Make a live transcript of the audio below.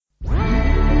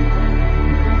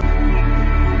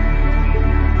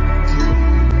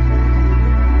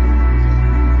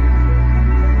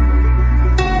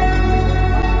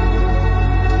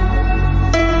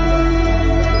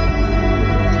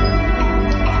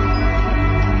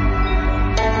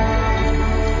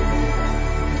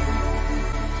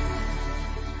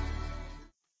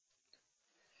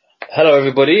Hello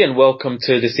everybody and welcome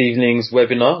to this evening's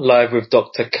webinar live with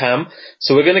Dr. Cam.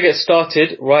 So we're going to get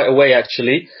started right away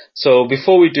actually. So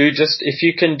before we do, if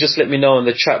you can just let me know in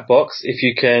the chat box if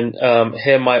you can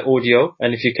hear my audio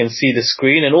and if you can see the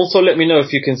screen, and also let me know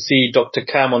if you can see Dr.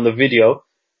 Cam on the video.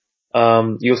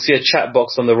 You'll see a chat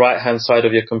box on the right hand side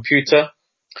of your computer.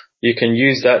 You can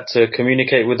use that to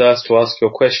communicate with us, to ask your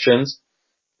questions.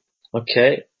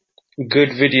 Okay. Good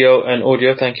video and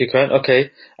audio. Thank you, Karen.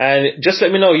 Okay. And just let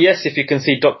me know yes if you can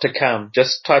see Dr. Cam.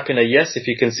 Just type in a yes if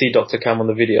you can see Dr. Cam on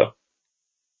the video.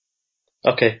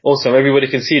 Okay. Awesome.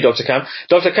 Everybody can see Dr. Cam.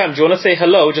 Dr. Cam, do you want to say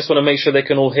hello? Just want to make sure they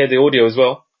can all hear the audio as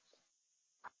well.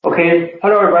 Okay.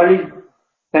 Hello, everybody.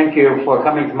 Thank you for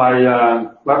coming to my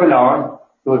webinar.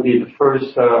 It will be the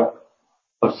first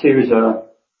of series of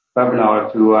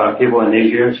webinar to people in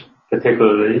Asia,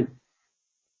 particularly.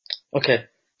 Okay.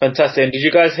 Fantastic. And did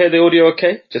you guys hear the audio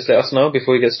okay? Just let us know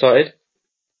before we get started.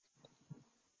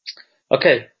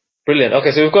 Okay. Brilliant.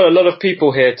 Okay, so we've got a lot of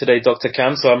people here today, Dr.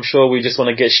 Cam, so I'm sure we just want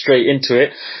to get straight into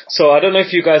it. So I don't know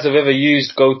if you guys have ever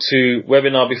used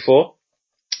GoToWebinar before.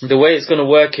 The way it's going to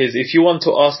work is if you want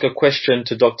to ask a question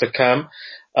to Dr. Cam,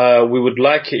 we would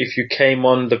like it if you came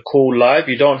on the call live.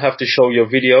 You don't have to show your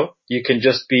video. You can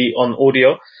just be on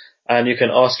audio. And you can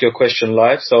ask your question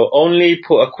live. So only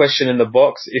put a question in the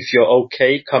box if you're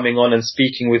okay coming on and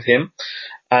speaking with him.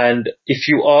 And if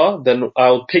you are, then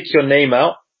I'll pick your name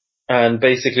out. And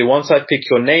basically once I pick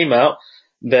your name out,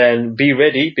 then be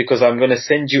ready because I'm going to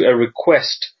send you a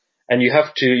request. And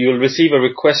you'll receive a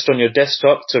request on your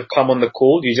desktop to come on the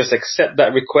call. You just accept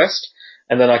that request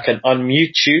and then I can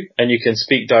unmute you and you can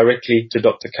speak directly to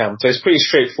Dr. Cam. So it's pretty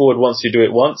straightforward once you do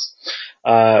it once.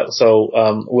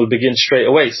 We'll begin straight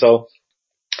away. So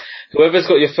whoever's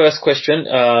got your first question,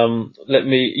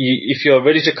 if you're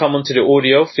ready to come onto the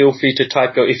audio, feel free to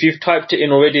type if you've typed it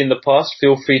in already in the past,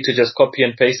 feel free to just copy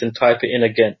and paste and type it in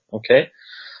again. Okay.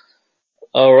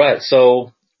 All right.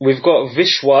 So we've got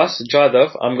Vishwas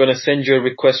Jadhav. I'm going to send you a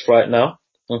request right now.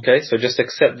 Okay. So just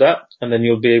accept that and then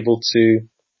you'll be able to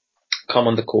come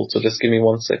on the call. So just give me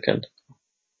 1 second.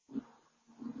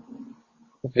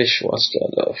 Vishwas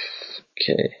Jadhav.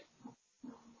 Okay.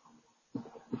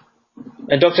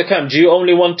 And Dr. Cam, do you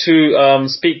only want to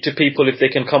speak to people if they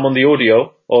can come on the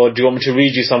audio, or do you want me to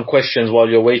read you some questions while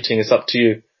you're waiting? It's up to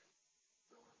you.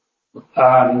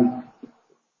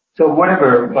 So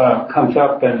whatever comes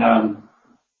up, and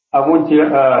I want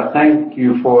to thank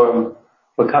you for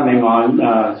coming on.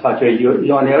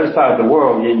 You're on the other side of the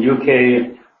world, in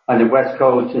UK, on the West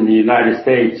Coast, in the United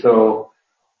States. So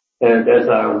there's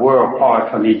a world apart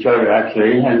from each other,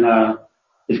 actually, and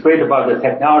it's great about the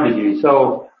technology.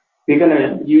 So we're going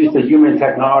to use the human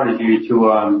technology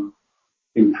to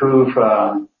improve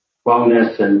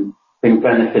wellness and bring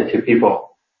benefit to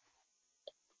people.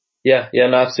 Yeah,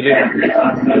 no, absolutely.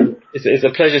 It's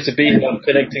a pleasure to be here. I'm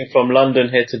connecting from London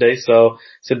here today, so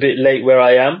it's a bit late where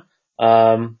I am.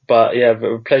 But yeah,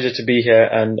 a pleasure to be here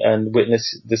and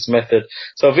witness this method.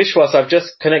 So Vishwas, I've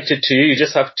just connected to you. You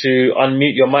just have to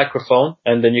unmute your microphone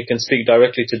and then you can speak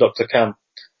directly to Dr. Cam.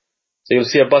 So you'll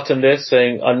see a button there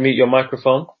saying unmute your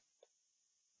microphone.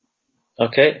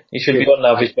 Okay, you should be on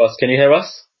now, Vishwas. Can you hear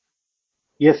us?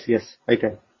 Yes, I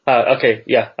can. Okay,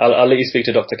 yeah, I'll let you speak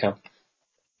to Dr. Cam.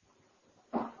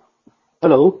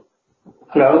 Hello.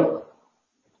 Hello.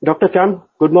 Dr. Cam,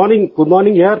 good morning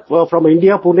here from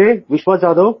India, Pune, Vishwas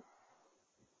Jadhav.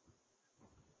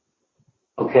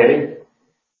 Okay.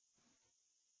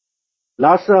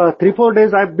 Last 3-4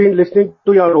 days I've been listening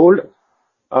to your old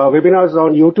webinars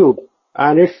on YouTube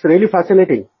and it's really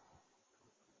fascinating.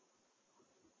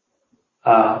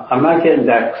 I'm not getting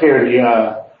that clearly.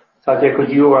 Sajay, could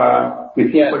you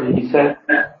repeat what he said?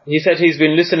 He said he's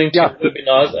been listening to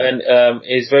webinars and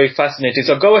is very fascinated.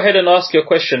 So go ahead and ask your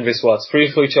question, Vishwas.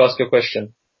 Feel free to ask your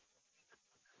question.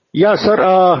 Yeah, sir.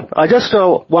 I just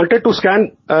wanted to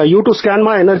scan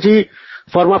my energy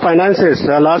for my finances.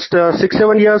 Last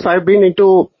 6-7 years I've been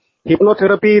into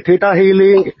hypnotherapy, theta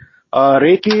healing,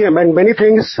 Reiki, and many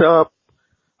things.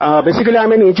 Basically,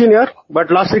 I'm an engineer, but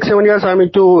last 6-7 years I'm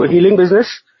into healing business.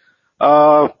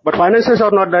 But finances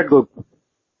are not that good.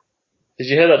 Did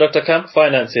you hear that, Dr. Cam?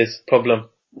 Finances problem.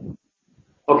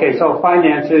 Okay, so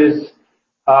finances,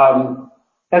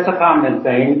 that's a common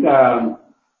thing.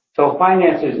 So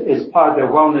finances is part of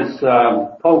the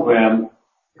wellness program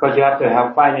because you have to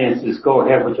have finances go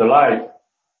ahead with your life.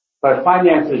 But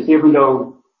finances, even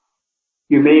though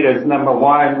you made it as number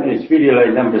 1, it's really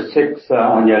like number 6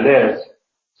 on your list.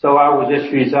 So I would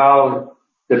just resolve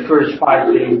the first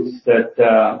 5 things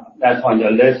that's on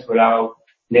your list without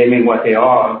naming what they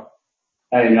are,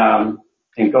 and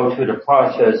go through the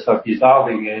process of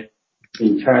resolving it.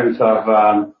 in terms of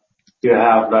you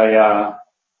have a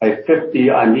 50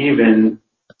 uneven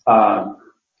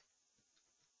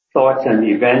thoughts and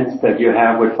events that you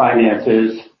have with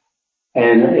finances,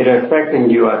 and it affecting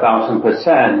you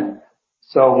 1,000%.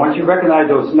 So once you recognize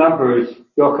those numbers,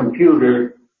 your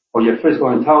computer or your physical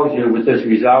intelligence will just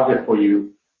resolve it for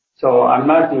you. So I'm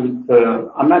not doing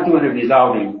the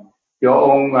resolving. Your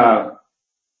own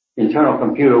internal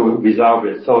computer will resolve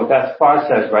it. So that's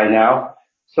processed right now.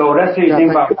 So let's say you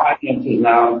think about finances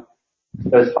now.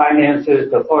 Does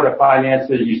finances, the thought of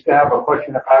finances, you still have a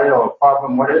question about it or a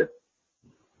problem with it?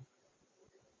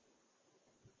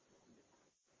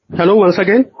 Hello, once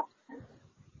again.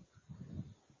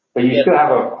 But you still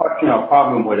have a question or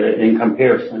problem with it in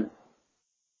comparison.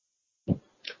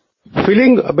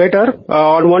 Feeling better.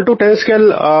 On 1 to 10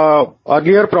 scale,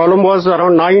 earlier problem was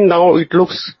around 9, now it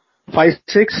looks 5,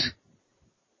 6.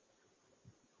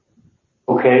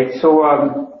 Okay,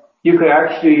 so you could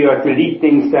actually delete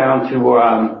things down to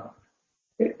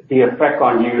the effect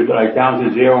on you, like down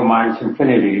to 0 minus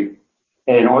infinity,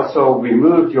 and also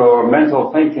remove your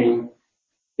mental thinking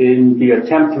in the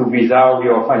attempt to resolve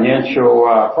your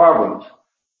financial problems.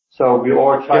 So we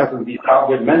all try to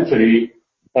resolve it mentally,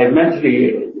 and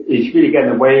mentally it's really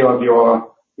getting in the way of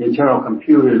your internal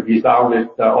computer to resolve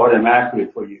it automatically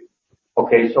for you.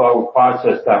 Okay, so I will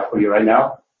process that for you right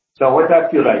now. So what does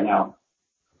that feel like now?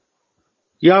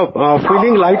 Yeah,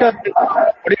 feeling lighter.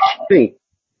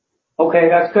 Okay,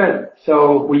 that's good.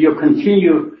 So when you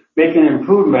continue making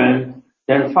improvement,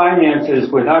 then finances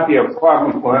will not be a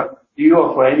problem for you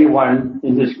or for anyone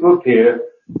in this group here,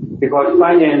 because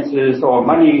finances or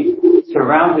money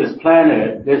surround this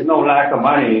planet. There's no lack of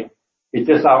money. It's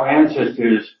just our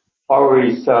ancestors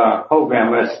always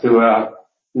program us to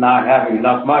not having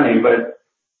enough money.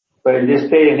 But in this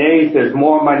day and age, there's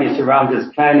more money surround this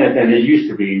planet than there used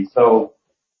to be. So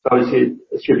it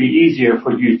should be easier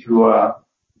for you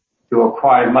to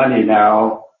acquire money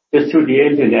now just through the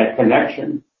internet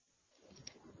connection.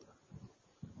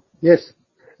 Yes.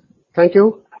 Thank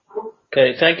you.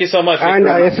 Okay, thank you so much. And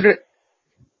yesterday,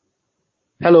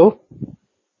 hello.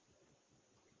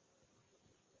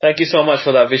 Thank you so much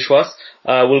for that, Vishwas.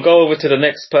 We'll go over to the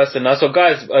next person now. So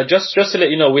guys, just to let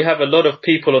you know, we have a lot of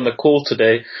people on the call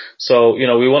today. So,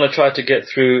 we want to try to get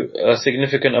through a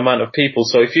significant amount of people.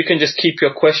 So if you can just keep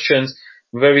your questions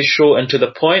very short and to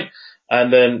the point,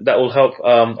 and then that will help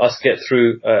us get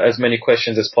through as many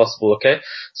questions as possible, okay?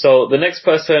 So the next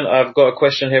person I've got a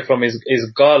question here from is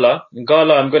Gala.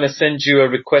 Gala, I'm going to send you a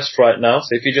request right now. So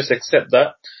if you just accept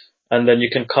that, and then you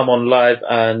can come on live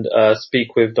and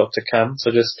speak with Dr. Cam.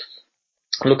 So just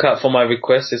look out for my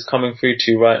request. It's coming through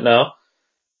to you right now.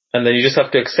 And then you just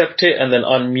have to accept it and then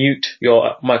unmute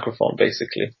your microphone,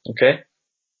 basically, okay?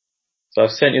 So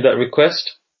I've sent you that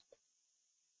request.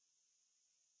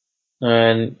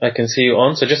 And I can see you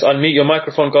on. So just unmute your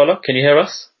microphone, Gala. Can you hear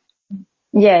us?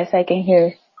 Yes, I can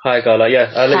hear. Hi, Gala. Yeah,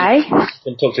 Hi. You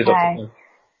can talk to Dr.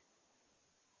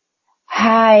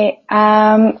 Hi.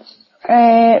 Hi.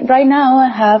 Right now I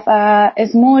have a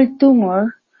small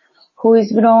tumor who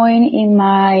is growing in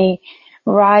my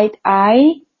right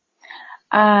eye,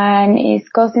 and it's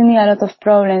causing me a lot of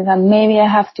problems, and maybe I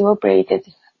have to operate it.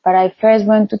 But I first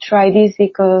want to try this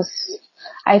because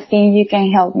I think you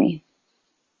can help me.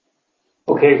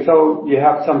 Okay, so you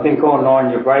have something going on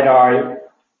in your right eye,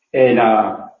 and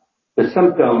the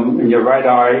symptom in your right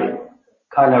eye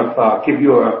kind of give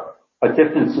you a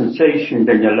different sensation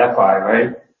than your left eye,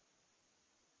 right?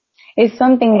 It's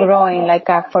something growing, like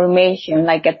a formation,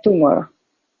 like a tumor.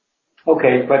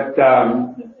 Okay, but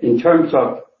in terms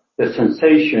of the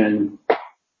sensation,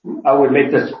 I would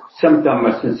make the symptom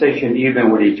a sensation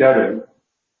even with each other.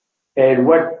 And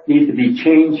what needs to be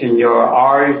changed in your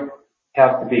eye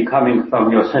have to be coming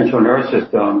from your central nervous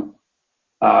system.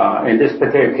 In this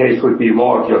particular case would be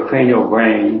more of your cranial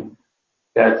brain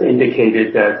that's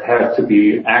indicated that has to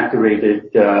be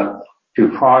activated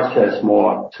to process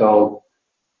more. So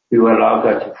you allow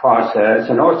that to process.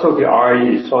 And also the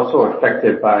eye is also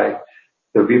affected by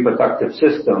the reproductive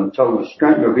system. So we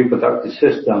strengthen your reproductive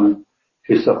system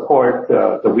to support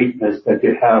the weakness that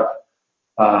you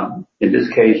have, in this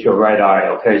case, your right eye.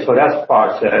 Okay, so that's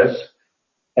process.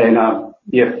 And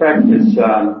the effect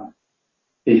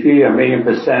is really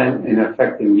 1,000,000% in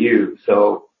affecting you.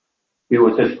 So we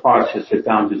will just process it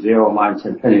down to 0 minus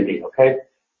infinity. Okay.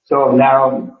 So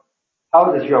now,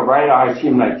 how does your right eye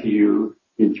seem like to you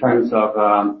in terms of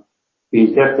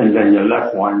being different than your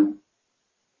left one?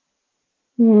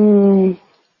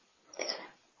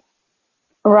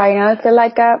 Right now, I feel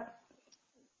like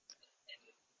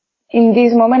in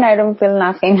this moment, I don't feel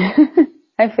nothing.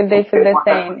 they feel the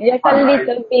same. Just a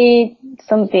little bit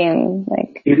something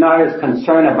like. You're not as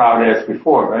concerned about it as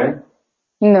before, right?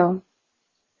 No.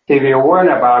 If you're worried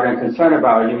about it and concerned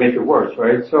about it, you make it worse,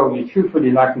 right? So you're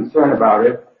truthfully not concerned about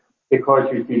it because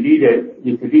you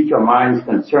delete your mind's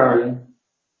concern,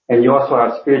 and you also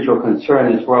have spiritual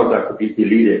concern as well that could be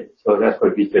deleted. So that's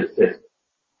what we just did.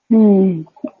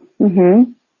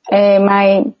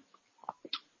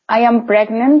 I am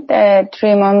pregnant,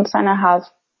 3 months and a half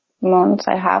months.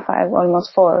 I have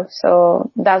almost 4.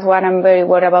 So that's why I'm very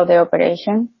worried about the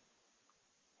operation.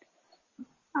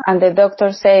 And the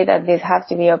doctors say that this has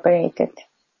to be operated.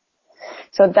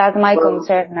 So that's my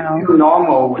concern now. If you're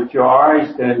normal with your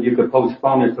eyes, then you could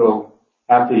postpone it till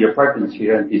after your pregnancy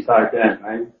and decide then,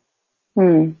 right?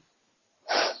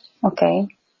 Okay.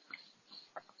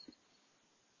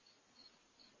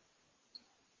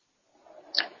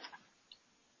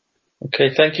 Okay,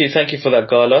 thank you for that,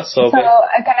 Gala. So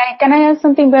can I ask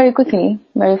something very quickly,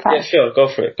 very fast? Yeah, sure, go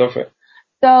for it.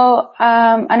 So,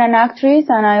 I'm an actress,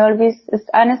 and I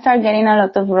start getting a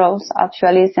lot of roles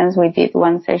actually since we did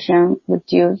one session with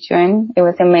you, Yuen. It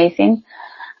was amazing.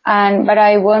 But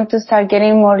I want to start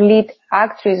getting more lead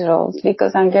actress roles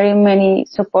because I'm getting many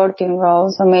supporting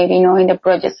roles, or maybe, in the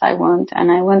projects I want, and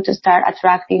I want to start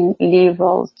attracting lead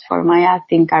roles for my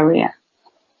acting career.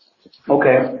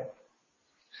 Okay.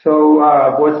 So,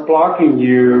 what's blocking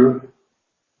you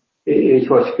is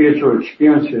your spiritual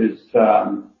experiences,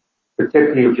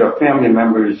 particularly with your family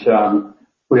members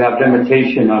who have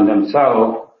limitation on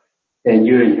themselves, and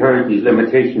you inherit these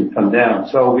limitations from them.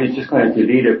 So we're just going to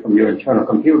delete it from your internal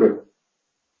computer.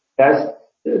 That's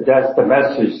the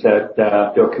message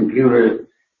that your computer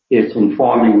is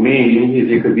informing me, if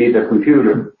you could be the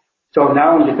computer. So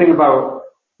now when you think about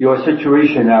your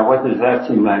situation now, what does that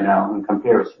seem like now in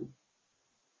comparison?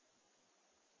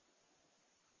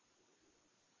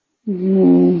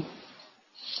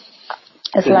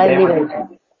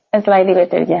 Slightly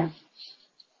better, yeah.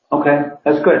 Okay,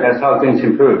 that's good. That's how things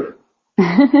improve.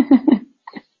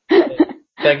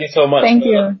 Thank you so much. Thank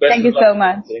you. Thank you so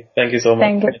much. Thank you so much.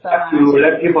 Thank you so much. To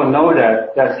let people know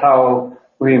that that's how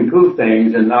we improve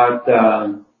things, and not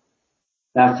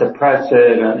suppress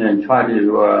it and try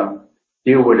to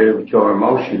deal with it with your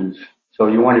emotions. So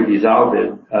you want to dissolve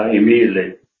it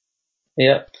immediately.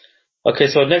 Yeah. Okay,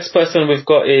 so next person we've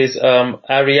got is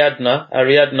Ariadna.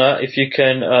 Ariadna, if you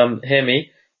can hear me,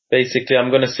 basically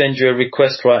I'm going to send you a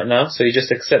request right now. So you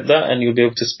just accept that and you'll be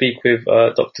able to speak with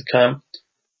Dr. Cam.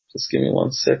 Just give me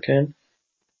 1 second.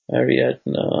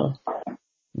 Ariadna.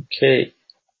 Okay.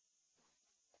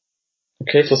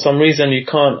 Okay, for some reason you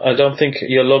can't, I don't think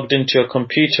you're logged into your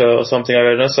computer or something,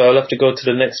 Ariadna, so I'll have to go to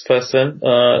the next person.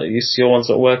 Your one's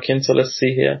not working, so let's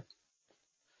see here.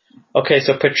 Okay,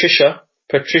 so Patricia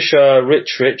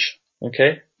Rich,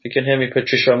 okay? If you can hear me,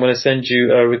 Patricia, I'm going to send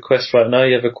you a request right now.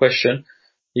 You have a question,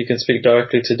 you can speak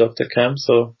directly to Dr. Cam,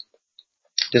 so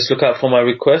just look out for my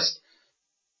request,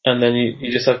 and then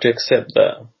you just have to accept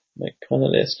that. Make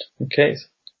panelist, okay?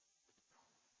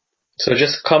 So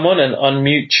just come on and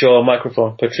unmute your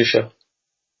microphone, Patricia.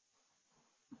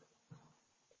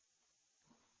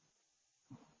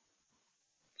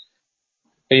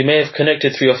 You may have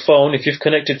connected through your phone. If you've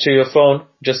connected to your phone,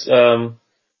 just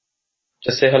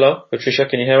say hello. Patricia,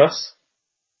 can you hear us?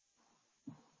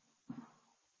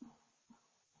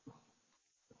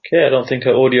 Okay, I don't think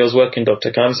her audio is working,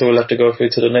 Dr. Cam, so we'll have to go through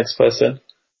to the next person.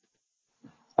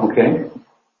 Okay.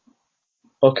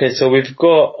 Okay, so we've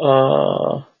got,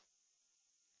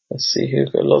 let's see here,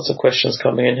 we've got lots of questions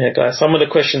coming in here, guys. Some of the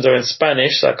questions are in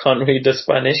Spanish, so I can't read the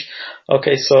Spanish.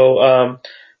 Okay, so,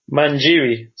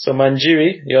 Manjiri. So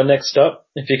Manjiri, you're next up.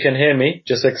 If you can hear me,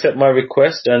 just accept my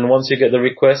request, and once you get the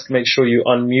request, make sure you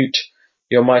unmute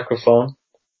your microphone.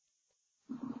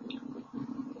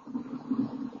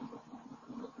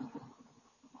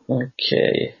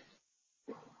 Okay.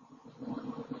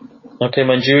 Okay,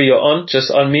 Manjiri, you're on. Just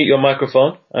unmute your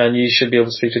microphone, and you should be able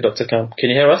to speak to Dr. Cam. Can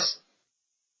you hear us?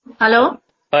 Hello?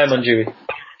 Hi, Manjiri.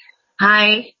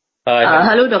 Hi. Hi.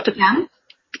 Hello, Dr. Cam.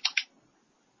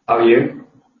 How are you?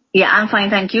 Yeah, I'm fine,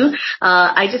 thank you.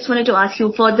 I just wanted to ask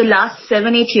you, for the last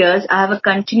 7-8 years, I have a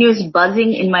continuous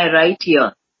buzzing in my right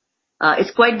ear.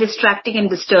 It's quite distracting and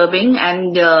disturbing,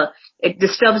 and it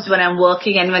disturbs when I'm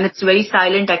working, and when it's very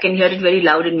silent, I can hear it very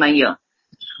loud in my ear.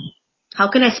 How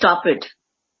can I stop it?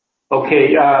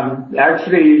 Okay,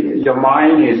 actually, your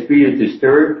mind is being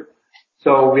disturbed,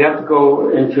 so we have to go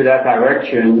into that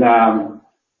direction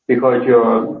because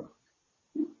your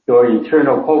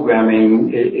internal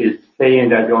programming is saying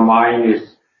that your mind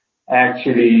is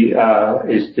actually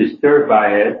is disturbed by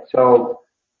it. So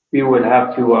we would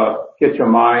have to get your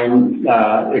mind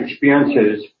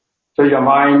experiences. So your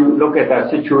mind look at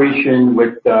that situation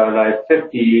with like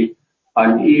 50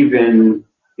 uneven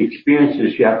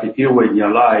experiences you have to deal with in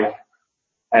your life,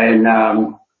 and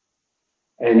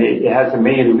it has a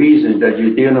million reasons that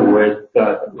you're dealing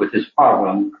with this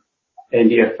problem, and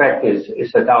the effect is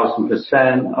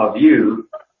 1,000% of you.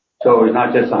 So it's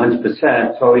not just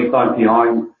 100%. So you've gone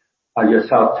beyond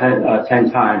yourself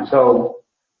 10 times. So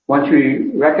once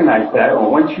you recognize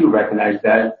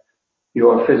that,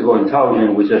 your physical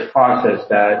intelligence will just process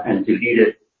that and delete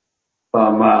it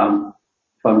from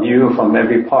you, from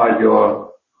every part of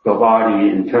your body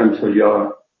in terms of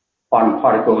your quantum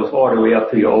particles all the way up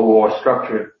to your overall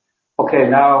structure. Okay,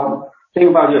 now think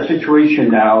about your situation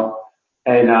now,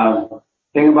 and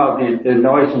think about the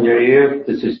noise in your ear.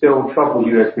 Does it still trouble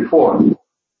you as before?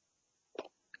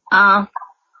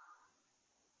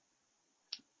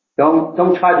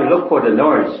 Don't try to look for the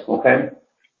noise, okay?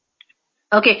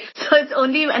 Okay, so it's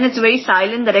only when it's very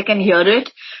silent that I can hear it.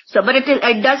 So, but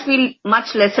it does feel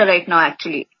much lesser right now,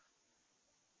 actually.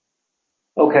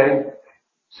 Okay,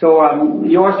 so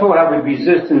you also have a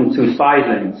resistance to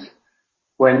silence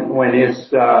when it's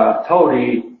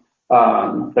totally,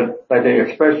 but the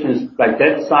expressions like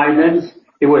dead silence,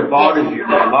 it would bother you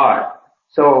a lot.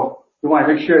 So you want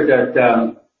to make sure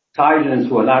that silence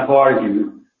will not bother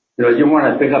you. You know, you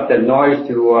want to pick up that noise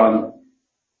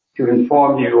to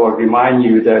inform you or remind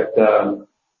you that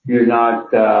you're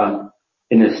not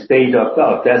in a state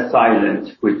of dead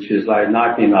silence, which is like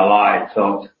not being alive.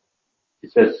 So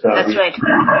it's just that's right.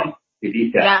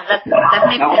 Delete that. Yeah, that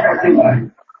makes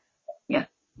sense. Yeah.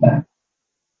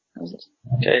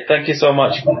 Okay, thank you so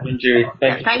much, Manjiri.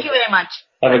 Thank you very much.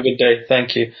 Have a good day.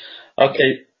 Thank you.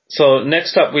 Okay, so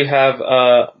next up we have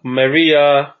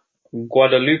Maria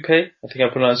Guadalupe. I think I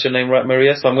pronounced your name right,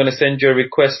 Maria. So I'm going to send you a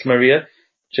request, Maria.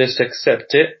 Just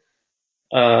accept it,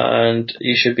 and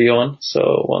you should be on.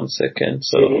 So 1 second.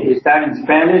 So is that in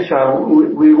Spanish?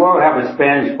 We will have a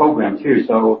Spanish program too.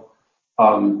 So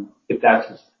if that's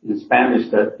in Spanish,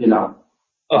 that you know.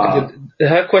 Okay.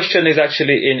 Her question is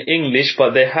actually in English,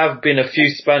 but there have been a few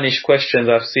Spanish questions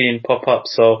I've seen pop up.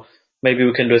 So maybe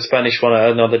we can do a Spanish one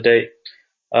at another date.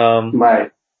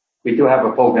 Right. We do have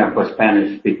a program for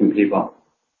Spanish-speaking people.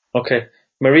 Okay,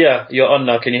 Maria, you're on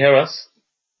now. Can you hear us?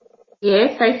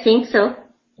 Yes, I think so.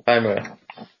 Hi, Maria.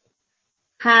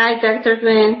 Hi, Dr.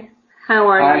 Yuen. How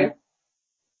are you?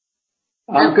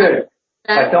 I'm good.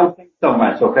 I don't think so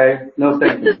much, okay? No,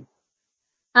 thank you.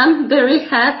 I'm very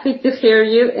happy to hear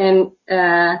you and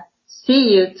see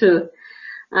you too.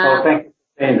 Thank you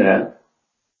for saying that.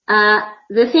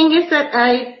 The thing is that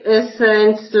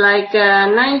since like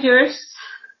 9 years,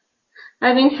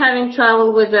 I've been having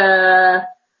trouble with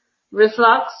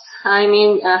reflux,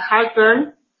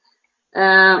 heartburn.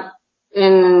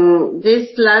 And this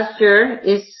last year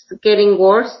is getting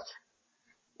worse.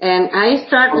 And I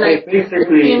start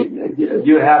basically,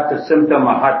 you have the symptom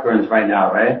of heartburns right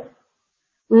now, right?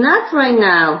 Not right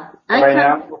now. Right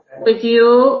now? Okay. With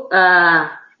you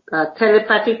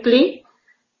telepathically,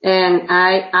 and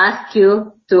I ask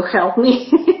you to help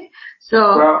me.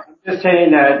 Well, I'm just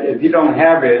saying that if you don't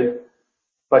have it,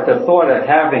 but the thought of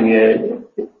having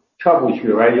it troubles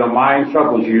you, right? Your mind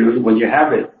troubles you when you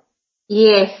have it.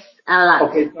 Yes, a lot.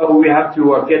 Okay, so we have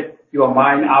to get your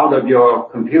mind out of your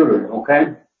computer,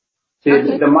 okay? See,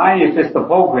 the mind is just a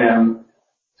program,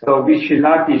 so we should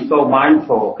not be so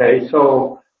mindful, okay?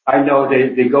 So I know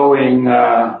the going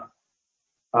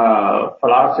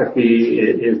philosophy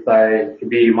is like to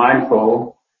be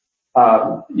mindful.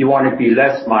 You want to be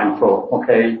less mindful,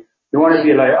 okay? You want to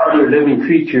be like other living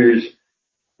creatures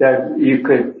that you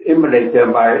could emulate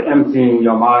them by emptying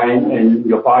your mind and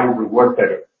your body would work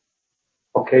better.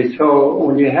 Okay, so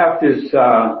when you have this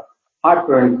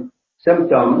heartburn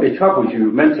symptom, it troubles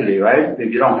you mentally, right?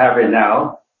 If you don't have it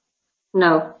now.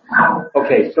 No.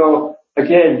 Okay, so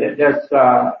again, that's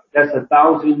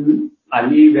 1,000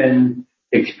 uneven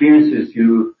experiences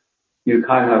you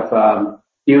kind of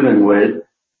dealing with.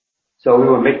 So we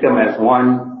will make them as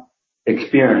one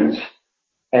experience,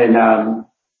 and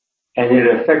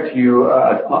it affects you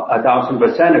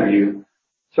 1,000% of you.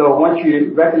 So once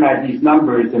you recognize these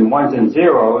numbers in ones and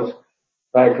zeros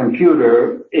by a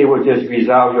computer, it will just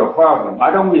resolve your problem.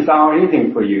 I don't resolve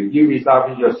anything for you. You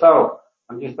resolve it yourself.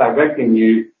 I'm just directing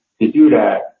you to do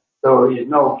that. So there's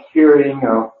no curing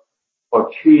or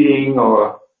treating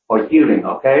or healing,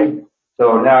 okay?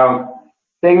 So now,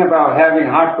 think about having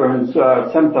heartburn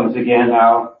symptoms again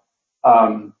now,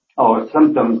 or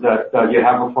symptoms that you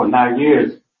have for 9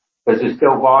 years. Does it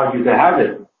still bother you to have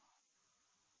it?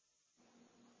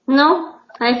 No,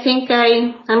 I think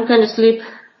I'm going to sleep.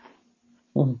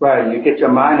 Right. You get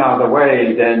your mind out of the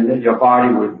way, then your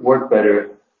body would work better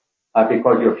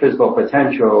because your physical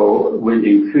potential will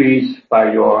increase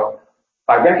by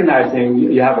recognizing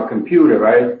you have a computer,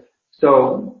 right?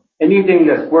 So anything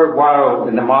that's worthwhile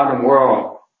in the modern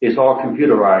world is all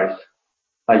computerized,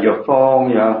 like your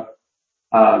phone,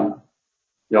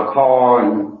 your car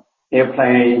and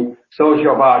airplane. So is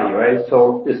your body, right?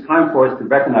 So it's time for us to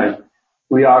recognize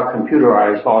we are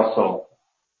computerized also.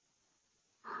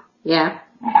 Yeah.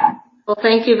 Well,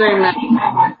 thank you very much.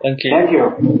 Thank you. Thank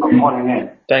you for calling in.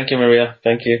 Thank you, Maria.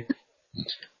 Thank you.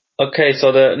 Okay,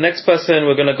 so the next person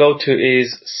we're going to go to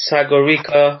is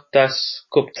Sagorika Das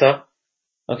Gupta.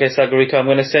 Okay, Sagorika, I'm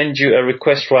going to send you a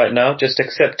request right now. Just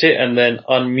accept it and then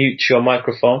unmute your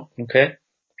microphone. Okay?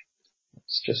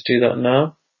 Let's just do that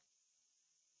now.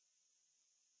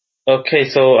 Okay,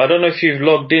 so I don't know if you've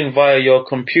logged in via your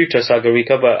computer,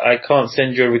 Sagorika, but I can't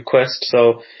send you a request,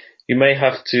 so you may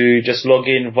have to just log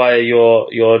in via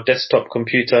your desktop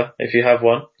computer if you have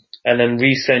one, and then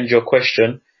resend your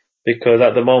question, because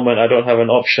at the moment I don't have an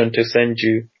option to send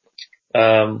you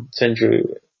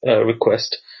a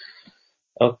request.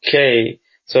 Okay,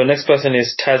 so next person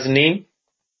is Tasneem.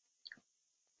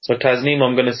 So Tasneem,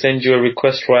 I'm going to send you a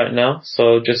request right now,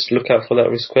 so just look out for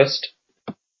that request.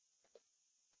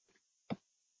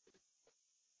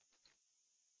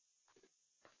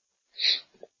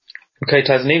 Okay,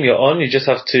 Tasneem, you're on. You just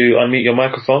have to unmute your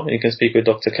microphone and you can speak with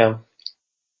Dr. Kam.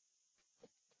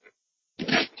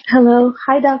 Hello.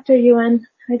 Hi, Dr. Yuen.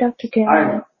 Hi, Dr.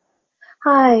 Cameron.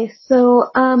 Hi. So,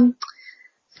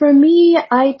 for me,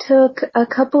 I took a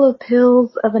couple of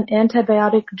pills of an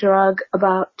antibiotic drug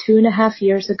about 2.5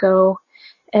 years ago,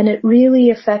 and it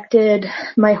really affected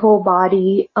my whole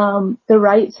body. The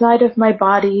right side of my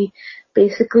body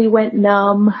basically went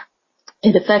numb.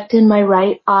 It affected my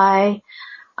right eye.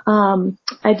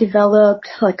 I developed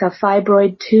like a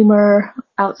fibroid tumor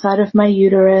outside of my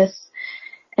uterus.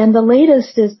 And the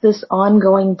latest is this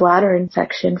ongoing bladder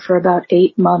infection for about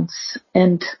 8 months.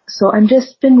 And so I've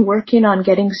just been working on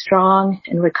getting strong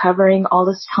and recovering all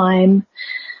this time.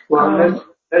 Well,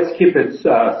 let's keep it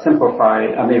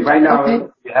simplified. I mean, right now, okay.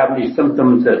 You have any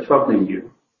symptoms that are troubling you?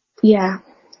 Yeah.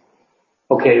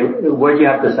 Okay, what do you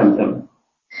have the symptom?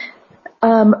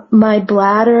 My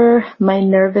bladder, my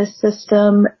nervous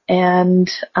system, and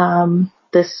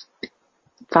this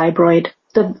fibroid.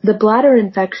 The bladder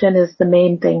infection is the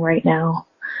main thing right now.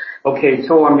 Okay,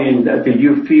 so I mean, do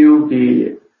you feel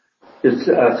this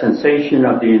sensation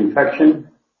of the infection?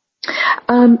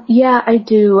 Yeah, I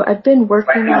do. I've been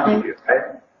working on it. You,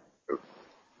 right?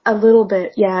 A little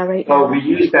bit, yeah, right now. So we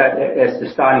use that as the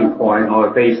starting point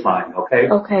or baseline, okay?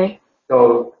 Okay.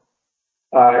 So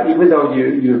even though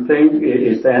you think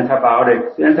it's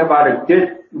antibiotics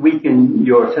did weaken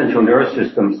your central nervous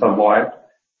system somewhat.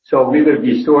 So we could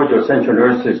restore your central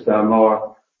nervous system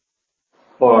or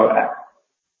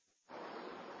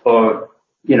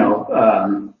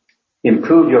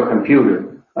improve your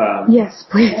computer. Yes,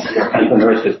 please. Your central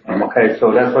nervous system. Okay,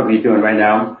 so that's what we're doing right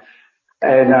now.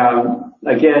 And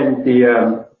again,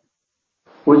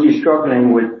 what you're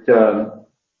struggling with the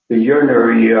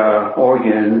urinary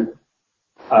organ,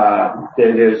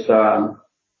 there's the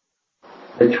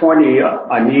 20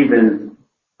 uneven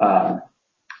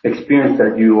experience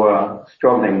that you are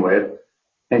struggling with,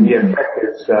 and the effect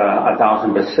is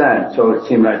 1,000%. So it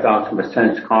seems like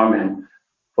 1,000% is common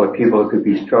for people to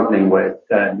be struggling with.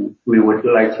 And we would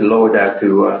like to lower that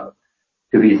to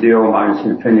be 0 minus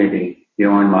infinity,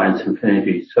 0 minus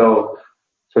infinity. So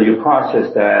you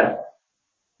process that.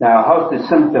 Now, how's the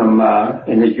symptom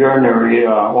in the urinary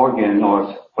organ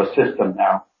or system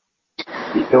now?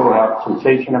 You still have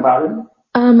sensation about it?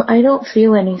 I don't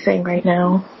feel anything right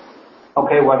now.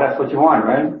 Okay, well, that's what you want,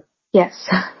 right? Yes.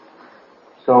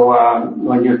 So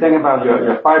when you think about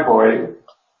your fibroid,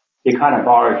 it kind of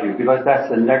bothers you because that's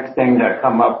the next thing that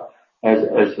come up as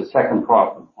the second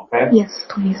problem, okay? Yes,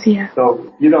 please, yeah.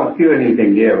 So you don't feel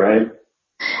anything there, right?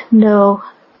 No.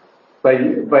 But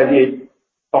it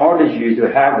bothers you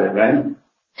to have it, right?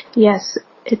 Yes.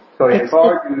 It bothers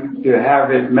you to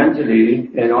have it mentally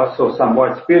and also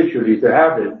somewhat spiritually to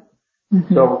have it.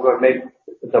 Mm-hmm. So we'll make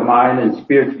the mind and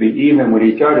spirit to be even with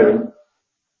each other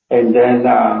and then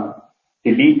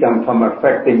delete them from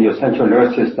affecting your central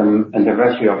nervous system and the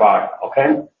rest of your body,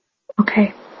 okay?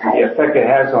 Okay. The effect it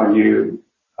has on you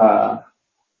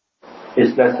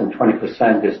is less than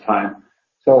 20% this time.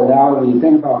 So now when you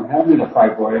think about having the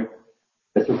fibroid,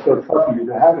 is it still tough for you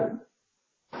to have it?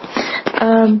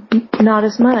 Not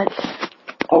as much.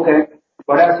 Okay.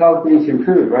 Well, that's how things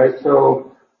improve, right?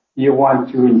 So you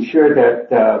want to ensure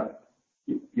that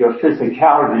your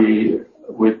physicality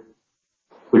with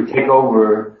would take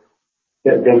over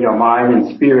than your mind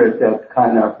and spirit that's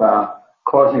kind of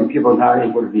causing people not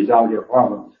able to resolve their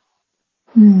problems.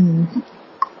 So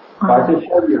I just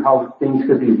showed you how things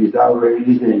could be resolved very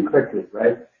easily and quickly,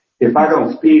 right? If I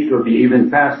don't speak, it'll be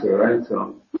even faster, right?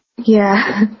 So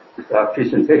Yeah.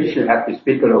 Presentation, I have to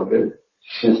speak a little bit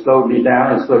and slow me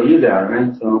down and slow you down,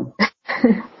 right?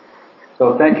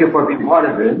 So thank you for being part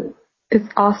of it. It's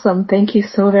awesome. Thank you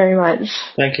so very much.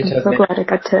 Thank you, I'm so glad I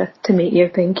got to meet you.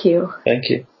 Thank you. Thank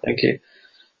you. Thank you.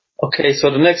 Okay, so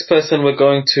the next person we're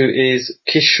going to is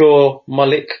Kishore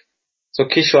Malik. So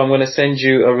Kishore, I'm going to send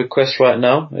you a request right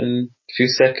now in a few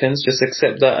seconds. Just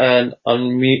accept that and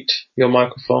unmute your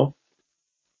microphone.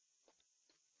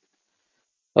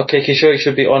 Okay, Kishore, you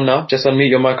should be on now. Just unmute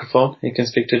your microphone. You can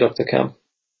speak to Dr. Cam.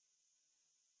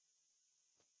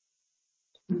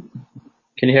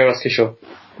 Can you hear us, Kishore?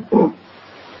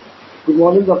 Good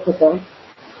morning, Dr. Cam.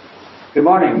 Good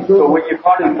morning. So where are you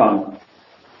calling from?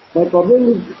 My problem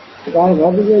is I am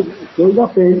having a shoulder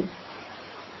pain,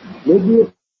 maybe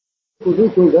a frozen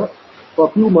shoulder for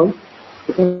a few months.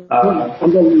 I'm sorry, I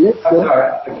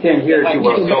can't hear you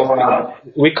well.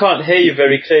 We can't hear you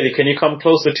very clearly. Can you come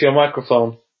closer to your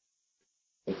microphone?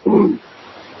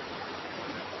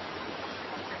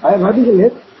 I am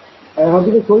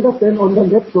having a shoulder pain on the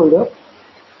left shoulder,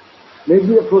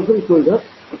 maybe a frozen shoulder,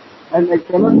 and I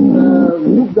cannot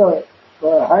move the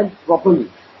hand properly.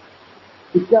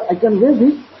 I can raise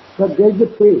it, but there is a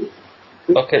pain.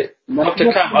 Okay,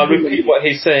 Dr. Cam, I'll repeat what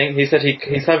he's saying. He said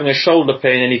he's having a shoulder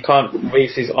pain and he can't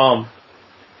raise his arm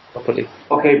properly.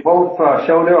 Okay, both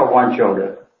shoulder or one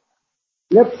shoulder?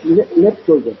 Left shoulder.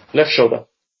 Left shoulder.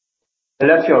 The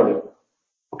left shoulder.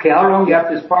 Okay, how long do you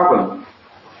have this problem?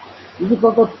 This is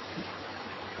about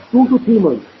 2 to 3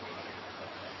 months.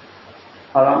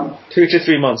 How long? 2 to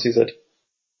 3 months, he said.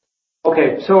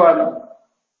 Okay, so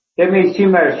it may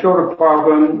seem like a shoulder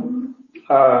problem,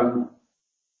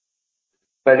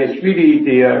 but it's really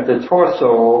the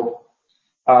torso.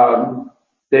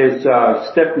 There's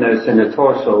stiffness in the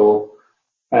torso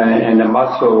and the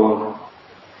muscle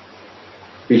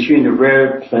between the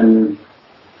ribs and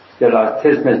the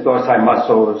latissimus dorsi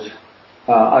muscles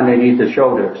underneath the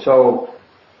shoulder. So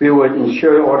we would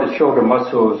ensure all the shoulder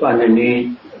muscles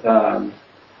underneath the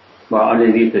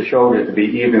shoulder to be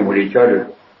even with each other.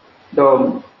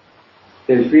 So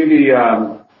there's really,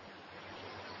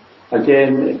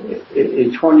 again,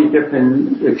 it's 20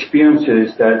 different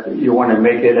experiences that you want to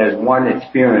make it as one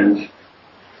experience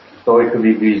so it could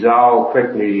be resolved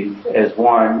quickly as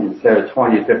one instead of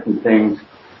 20 different things.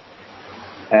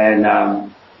 And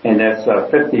that's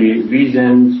 50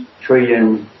 reasons,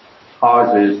 trillion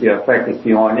causes. The effect is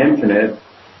beyond infinite.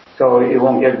 So it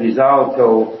won't get resolved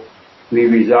till we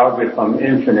resolve it from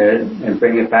infinite and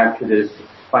bring it back to this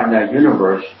finite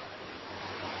universe.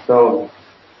 So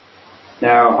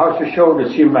now, how's your shoulder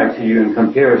seem like to you in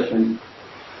comparison?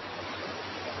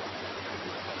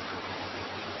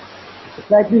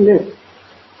 Slightly less.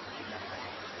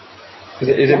 Is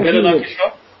it better now,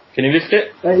 Kishore? Can you lift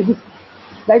it? It is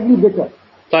slightly better.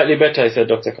 Slightly better, said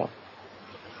Dr. Khan.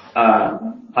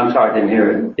 I'm sorry, I didn't hear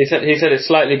it. He said it's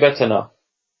slightly better now.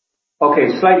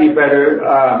 Okay, slightly better,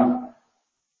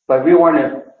 but we want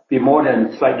to be more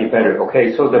than slightly better.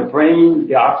 Okay, so the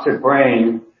opposite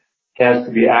brain has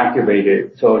to be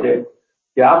activated. So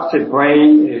the opposite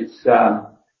brain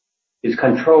is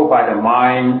controlled by the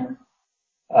mind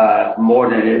more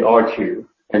than it ought to,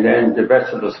 and then the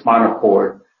rest of the spinal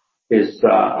cord is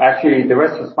actually the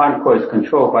rest of the spinal cord is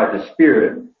controlled by the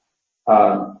spirit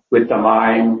with the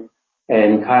mind,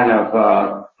 and kind of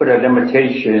put a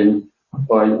limitation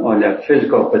on the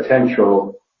physical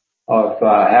potential of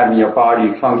having your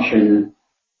body function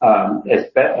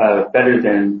better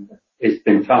than it's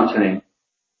been functioning.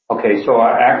 Okay, so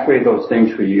I activate those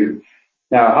things for you.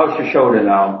 Now, how's your shoulder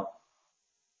now?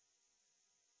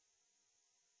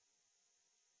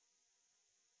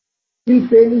 Still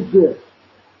pain is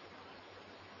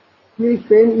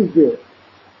there.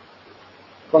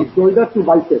 From shoulder to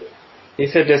bicep. He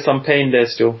said there's some pain there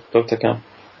still, Dr. Khan.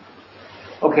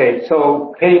 Okay,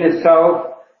 so pain itself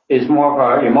is more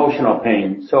of an emotional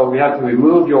pain. So we have to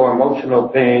remove your emotional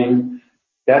pain.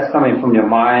 That's coming from your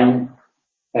mind.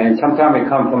 And sometimes it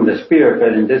comes from the spirit,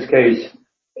 but in this case,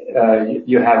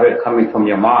 you have it coming from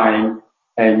your mind,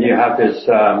 and you have this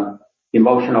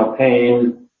emotional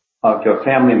pain of your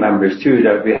family members too,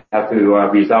 that we have to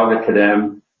resolve it to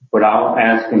them without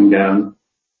asking them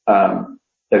that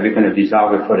we're going to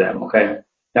resolve it for them, okay?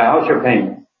 Now, how's your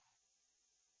pain?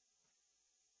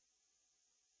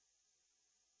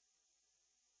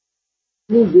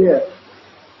 There,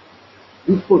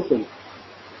 this portion.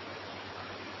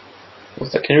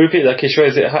 What's that? Can you repeat that, Kishore?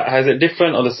 Is it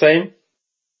different or the same?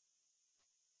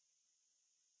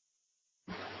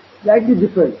 Slightly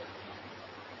different.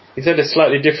 He said it's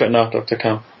slightly different now, Dr.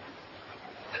 Kam.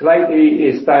 Slightly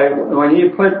is that when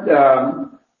you put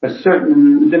a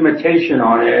certain limitation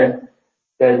on it,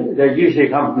 that usually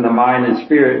comes from the mind and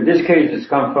spirit. In this case, it's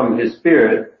come from his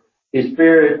spirit. His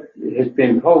spirit has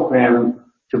been programmed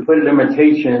to put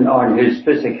limitation on his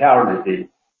physicality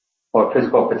or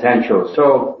physical potential.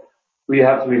 So we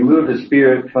have to remove the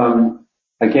spirit from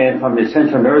his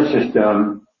central nervous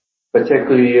system,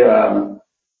 particularly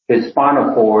his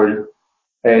spinal cord,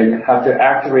 and have to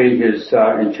activate his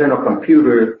internal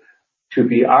computer to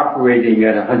be operating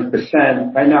at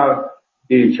 100%. Right now,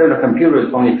 the internal computer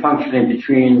is only functioning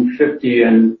between 50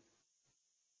 and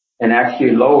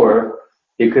actually lower.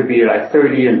 It could be like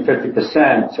 30 and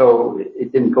 50%. So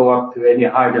it didn't go up to any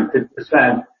higher than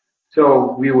 50%.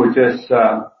 So we would just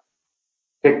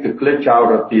take the glitch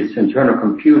out of this internal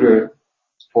computer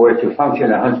for it to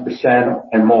function at 100%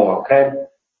 and more. Okay.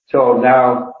 So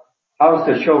now, how's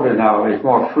the shoulder now? It's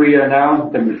more freer now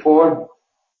than before?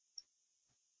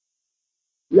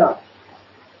 Yeah.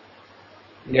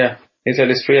 Yeah. He said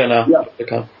it's freer now.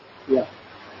 Yeah. Yeah.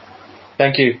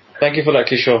 Thank you. Thank you for that,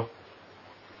 Kishore.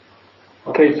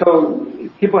 Okay, so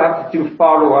people have to do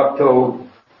follow-up till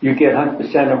you get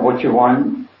 100% of what you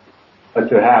want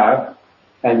to have,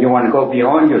 and you want to go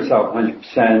beyond yourself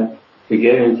 100% to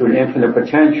get into an infinite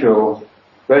potential,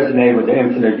 resonate with the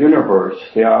infinite universe.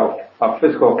 Our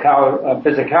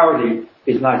physicality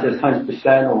is not just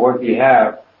 100% of what we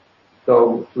have.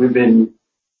 So we've been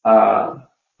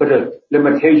put a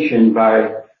limitation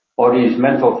by all these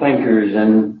mental thinkers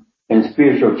and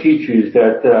spiritual teachers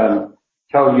that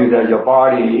tell you that your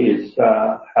body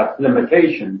has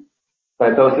limitations.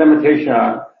 But those limitations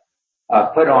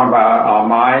are put on by our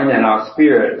mind and our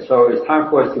spirit. So it's time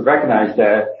for us to recognize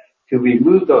that, to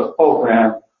remove those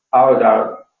programs out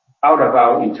of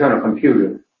our internal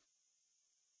computer.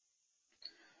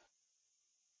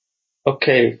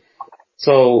 Okay.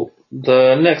 So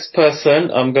the next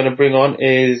person I'm going to bring on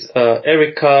is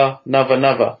Erica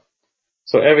Nava.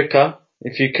 So Erica,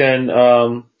 if you can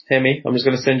hear me, I'm just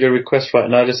going to send you a request right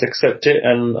now. Just accept it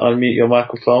and unmute your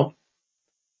microphone.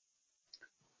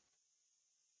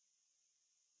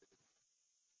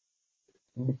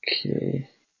 Okay.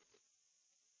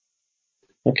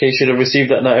 Okay, you should have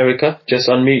received that now, Erica. Just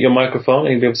unmute your microphone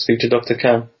and you'll be able to speak to Dr.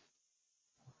 Kam.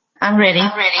 I'm ready.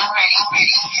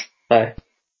 Hi.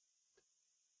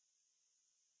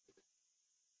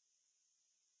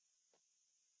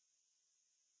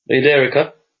 Are you there,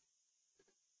 Erica?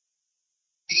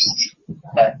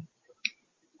 Hi. Are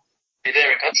you there,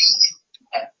 Erica?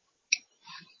 Hi.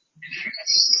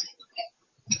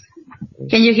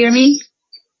 Can you hear me?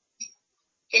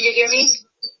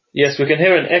 Yes, we can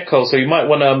hear an echo, so you might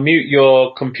want to mute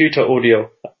your computer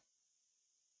audio.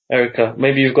 Erica,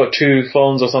 maybe you've got two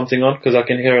phones or something on, because I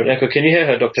can hear an echo. Can you hear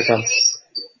her, Dr. Kam?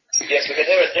 Yes, we can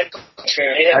hear an echo. I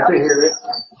can hear it.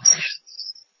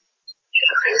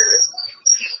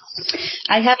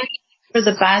 I haven't for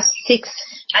the past 6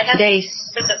 days.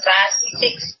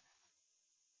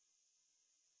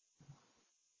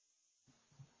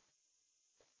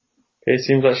 Okay, it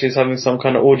seems like she's having some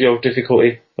kind of audio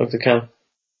difficulty, Dr. Kam.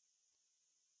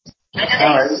 All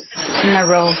right. In a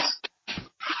row.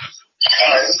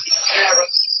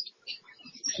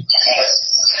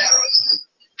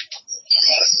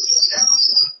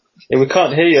 Yeah, we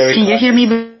can't hear you, Erica. Can you hear me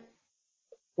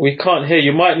We can't hear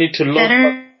you. You might need to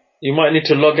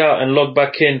log out and log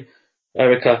back in,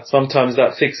 Erica. Sometimes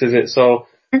that fixes it. So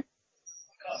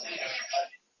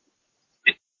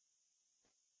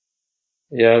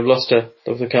yeah, I've lost her,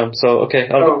 Dr. Kam. So okay,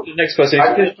 I'll go to the next person.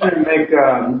 I just want to make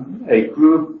a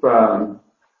group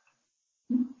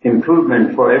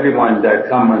improvement for everyone that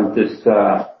come on this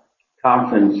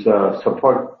conference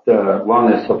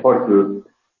wellness support group.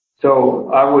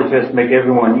 So I would just make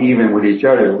everyone even with each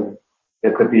other.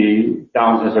 There could be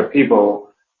thousands of people.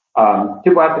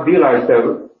 People have to realize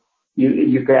that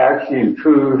you can actually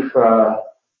improve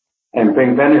and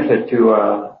bring benefit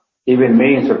to even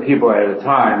millions of people at a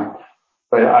time.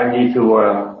 But I need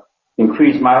to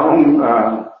increase my own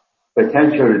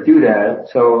potential to do that.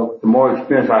 So the more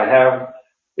experience I have,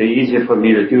 the easier for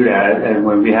me to do that. And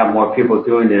when we have more people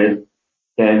doing it,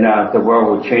 then the world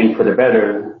will change for the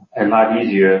better and a lot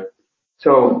easier.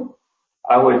 So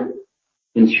I would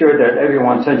ensure that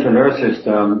everyone's central nervous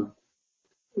system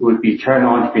would be turned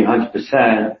on to be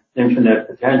 100% infinite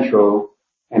potential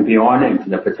and beyond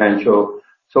infinite potential.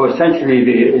 So essentially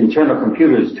the internal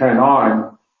computer is turned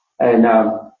on, and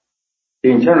the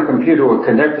internal computer will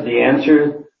connect to the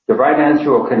answer the right answer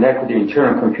will connect with the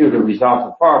internal computer to resolve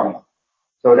the problem.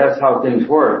 So that's how things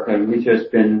work. And we've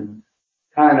just been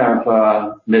kind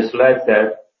of misled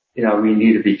that, we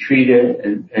need to be treated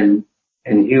and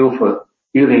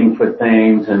healing for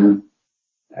things and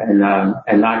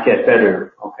not get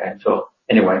better. Okay. So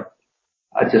anyway,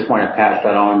 I just want to pass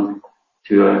that on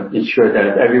to ensure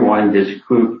that everyone in this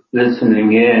group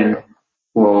listening in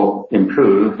will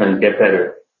improve and get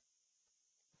better.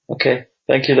 Okay.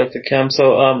 Thank you, Dr. Cam.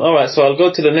 So, all right. So I'll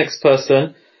go to the next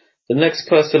person. The next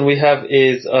person we have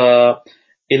is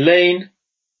Elaine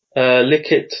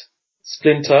Lickett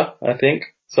Splinter, I think.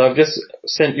 So I've just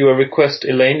sent you a request,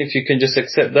 Elaine, if you can just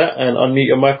accept that and unmute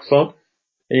your microphone,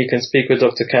 and you can speak with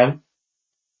Dr. Cam.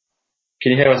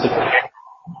 Can you hear us?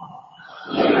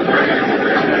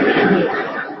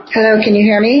 Hello, can you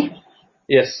hear me?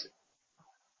 Yes.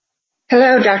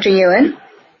 Hello, Dr. Yuen.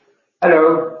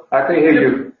 Hello, I can hear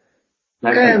you.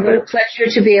 Good. What a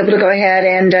pleasure to be able to go ahead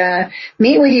and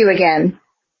meet with you again.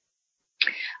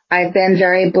 I've been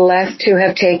very blessed to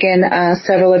have taken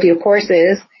several of your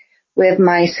courses with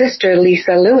my sister,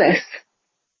 Lisa Lewis.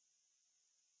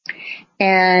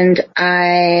 And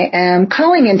I am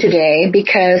calling in today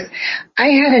because I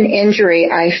had an injury.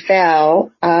 I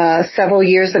fell several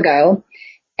years ago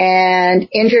and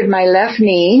injured my left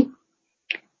knee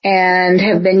and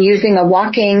have been using a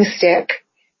walking stick.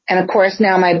 And of course,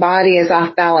 now my body is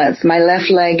off balance. My left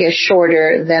leg is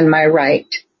shorter than my right.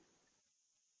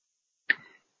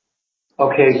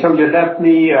 Okay, so your left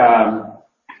knee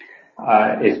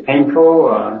is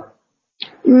painful?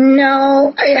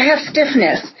 No, I have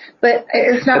stiffness, but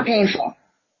it's not painful.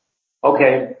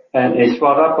 Okay, and it's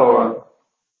swelled up, or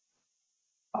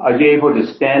are you able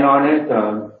to stand on it?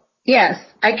 Yes,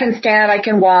 I can stand, I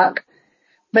can walk,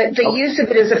 but the use of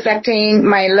it is affecting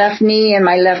my left knee and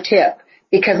my left hip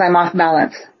because I'm off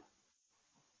balance.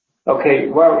 Okay,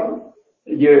 well,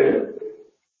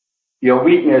 your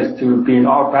weakness to being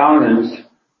off balance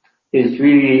is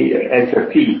really at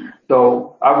your feet.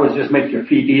 So I would just make your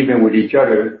feet even with each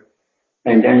other,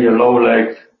 and then your lower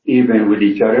legs even with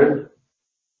each other.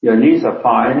 Your knees are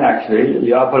fine, actually.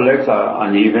 Your upper legs are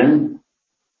uneven,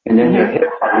 and then your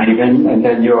hips are uneven, and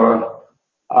then your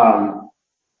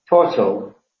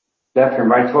torso, left and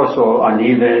right torso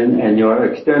uneven, and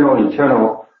your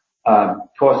internal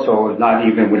torso is not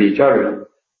even with each other,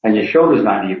 and your shoulders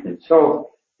not even. So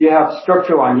you have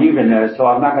structural unevenness, so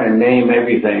I'm not going to name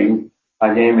everything.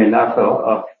 I name enough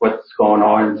of what's going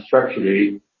on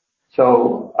structurally.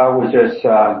 So I would just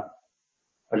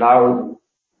allow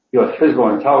your physical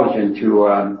intelligence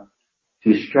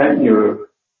to strengthen your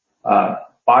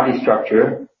body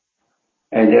structure,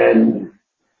 and then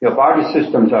your body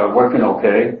systems are working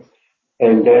okay,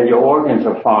 and then your organs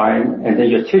are fine, and then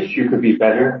your tissue could be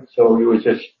better. So you would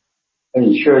just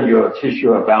ensure your tissue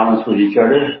are balanced with each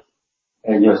other,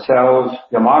 and your cells,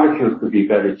 your molecules could be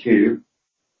better too.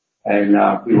 And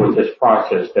we will just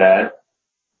process that.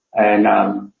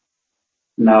 And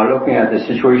now looking at the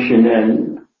situation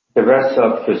and the rest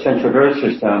of the central nervous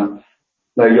system,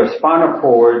 your spinal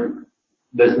cord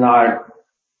does not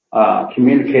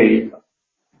communicate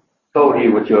totally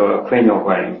with your cranial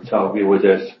brain. So we will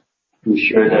just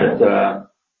ensure that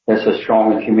there's a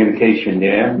strong communication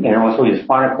there. And also your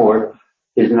spinal cord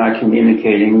is not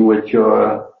communicating with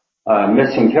your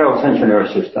missing tail central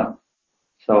nervous system.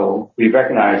 So we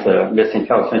recognize a missing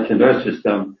tail central nervous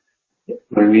system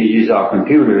when we use our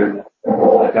computer.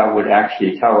 That would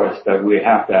actually tell us that we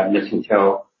have that missing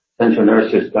tail central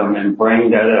nervous system and brain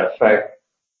that affect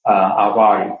our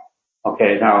body.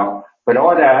 Okay, now with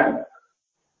all that,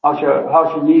 how's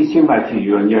your knee seem like to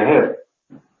you and your hip?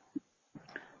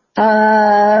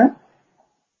 A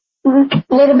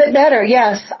little bit better,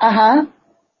 yes.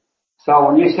 So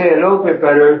when you say a little bit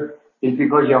better, it's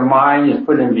because your mind is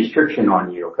putting restriction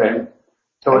on you, okay?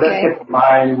 So let's get the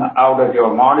mind out of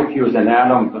your molecules and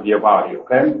atoms of your body,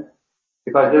 okay?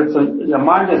 Because the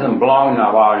mind doesn't belong in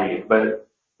our body, but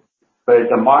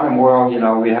the modern world,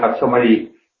 we have so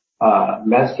many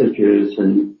messages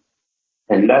and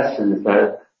lessons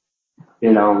that,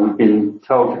 we've been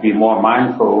told to be more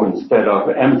mindful instead of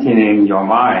emptying your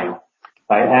mind.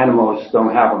 Like animals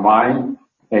don't have a mind,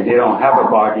 and they don't have a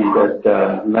body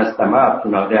that mess them up.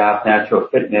 They have natural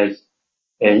fitness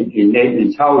and innate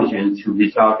intelligence to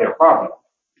resolve their problem.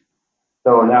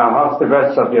 So now, how's the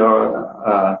rest of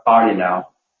your body now?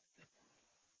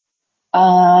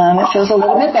 It feels a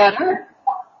little bit better.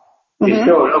 It's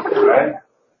still a little bit, right?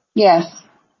 Yes.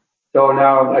 So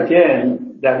now,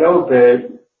 again, that little bit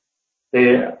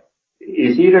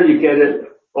is either you get it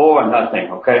or nothing,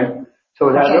 okay?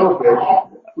 So that little bit,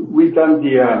 we've done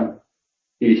the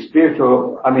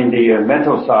the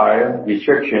mental side,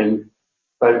 restriction,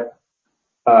 but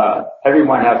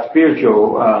everyone has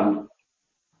spiritual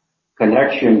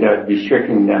connection that's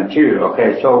restricting them too.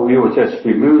 Okay, so we will just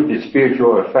remove the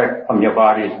spiritual effect from your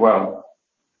body as well,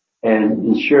 and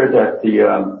ensure that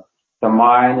the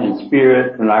mind and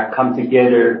spirit can come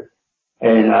together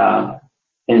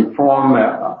and form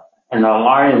an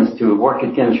alliance to work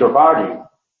against your body.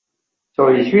 So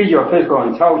it's really your physical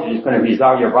intelligence is going to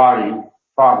resolve your body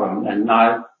problem and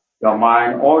not your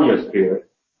mind or your spirit.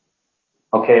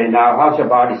 Okay, now how's your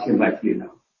body seem like to you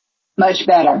now? Much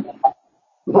better.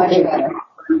 Much better.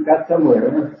 Got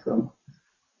somewhere. So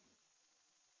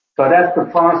that's the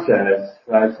process,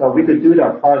 right? So we could do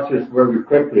that process very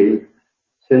quickly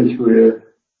since we're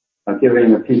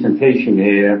giving a presentation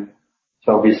here.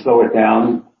 So we slow it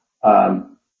down,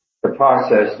 the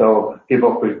process, so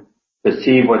people could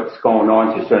perceive what's going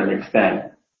on to a certain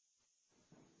extent.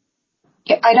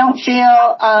 I don't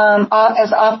feel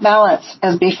as off balance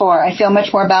as before. I feel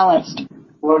much more balanced.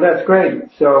 Well, that's great.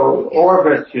 So all of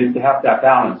us should have that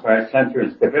balance, right? Center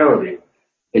and stability.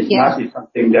 It's not be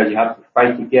something that you have to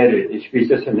fight to get it. It should be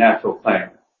just a natural thing.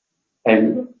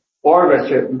 And all of us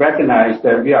should recognize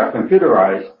that we are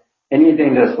computerized.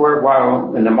 Anything that's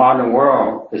worthwhile in the modern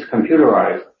world is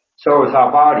computerized. So is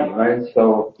our body, right?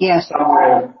 So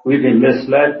somewhere we've been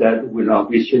misled that,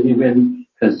 we shouldn't even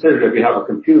consider that we have a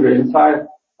computer inside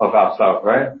of ourselves,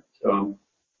 right? So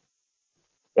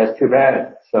that's too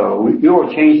bad. So we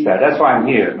will change that. That's why I'm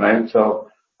here, right? So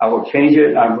I will change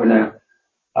it. I'm going to,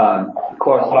 of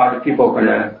course, a lot of people are going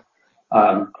to,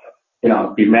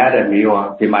 be mad at me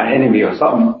or be my enemy or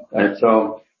something. And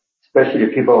so, especially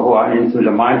the people who are into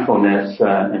the mindfulness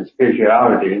and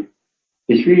spirituality,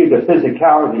 it's really the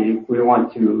physicality. We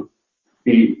want to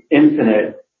be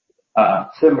infinite,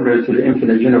 similar to the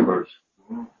infinite universe.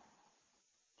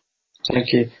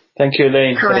 Thank you. Thank you,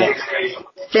 Elaine. Correct.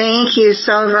 Thank you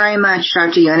so very much,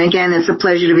 Dr. Yuen. Again, it's a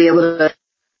pleasure to be able to.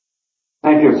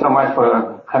 Thank you so much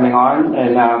for coming on.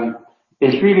 And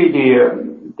it's really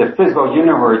the physical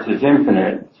universe is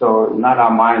infinite, so not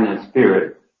our mind and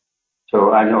spirit.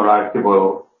 So I know a lot of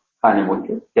people kind of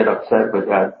would get upset with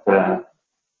that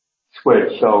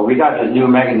switch. So we got a new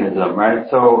mechanism, right?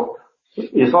 So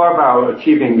it's all about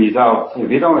achieving results.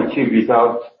 If you don't achieve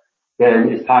results, then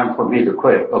it's time for me to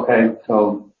quit, okay?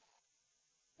 So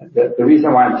the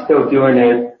reason why I'm still doing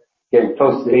it, getting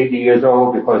close to 80 years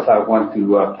old, because I want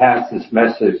to pass this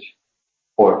message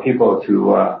for people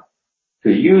to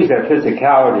use their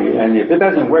physicality. And if it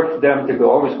doesn't work for them, to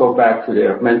always go back to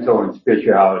their mental and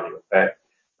spirituality, okay?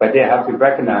 But they have to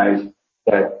recognize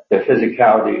that their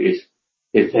physicality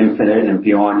is infinite and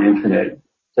beyond infinite,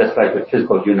 just like the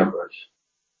physical universe.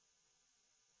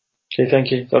 Okay,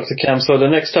 thank you, Dr. Cam. So the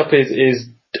next up is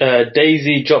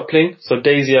Daisy Jopling. So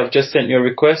Daisy, I've just sent you a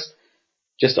request.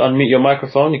 Just unmute your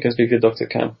microphone. You can speak with Dr.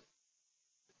 Cam.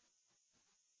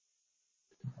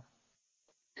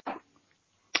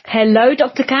 Hello,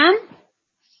 Dr. Cam.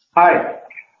 Hi,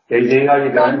 Daisy. How are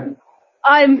you doing?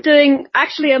 I'm doing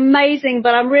actually amazing,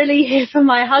 but I'm really here for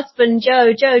my husband,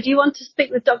 Joe. Joe, do you want to speak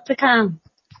with Dr. Cam?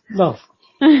 No.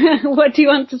 What do you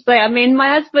want to say? I mean,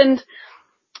 my husband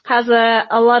has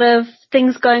a lot of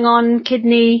things going on,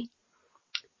 kidney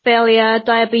failure,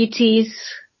 diabetes,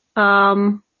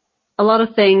 a lot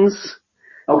of things.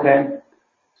 Okay.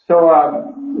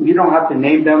 So you don't have to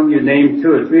name them. You name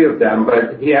 2 or 3 of them,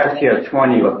 but he actually has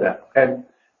 20 of them. Okay.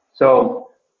 So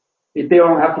if they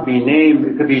don't have to be named,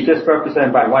 it could be just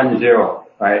represented by 1 0,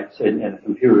 right, in a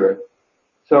computer.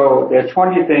 So there are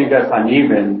 20 things that's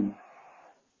uneven,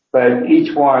 but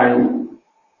each one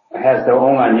has their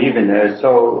own unevenness.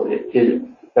 So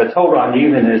the total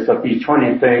unevenness of these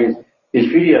 20 things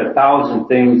is really 1,000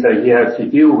 things that he has to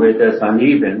deal with that's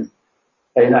uneven.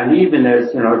 And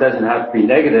unevenness, doesn't have to be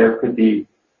negative, could be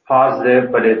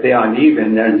positive, but if they're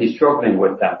uneven, then he's struggling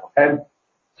with them, okay?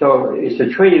 So it's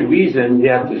a trillion reasons you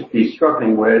have to be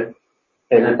struggling with,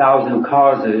 and 1,000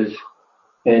 causes.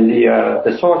 And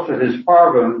the source of his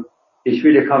problem is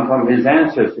really come from his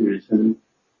ancestors and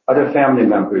other family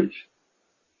members.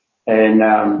 And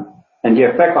the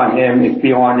effect on him is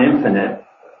beyond infinite.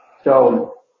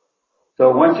 So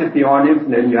once it's beyond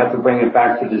infinite, you have to bring it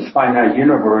back to this finite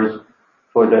universe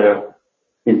for the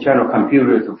internal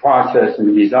computer to process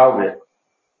and resolve it.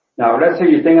 Now, let's say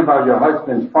you think about your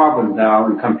husband's problem now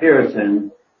in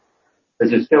comparison,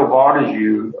 does it still bothers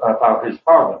you about his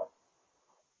problem?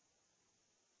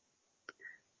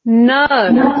 No.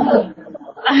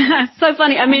 So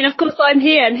funny. I mean, of course I'm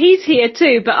here and he's here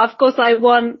too, but of course I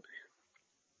want...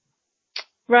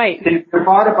 Right. If you're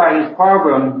bothered by his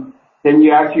problem, then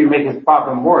you actually make his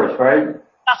problem worse, right?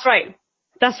 That's right.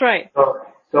 That's right.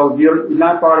 So if you're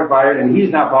not bothered by it and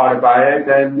he's not bothered by it,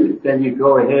 then you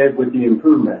go ahead with the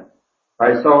improvement,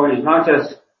 right? So it's not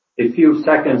just a few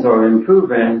seconds of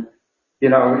improvement.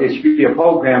 It should be a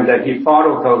program that he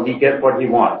follows so he gets what he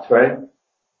wants, right?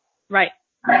 Right.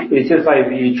 It's just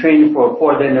like you train for a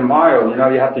 4-minute mile,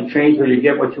 you have to train till you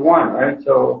get what you want, right?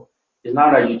 So it's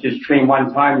not like you just train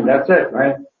one time and that's it,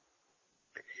 right?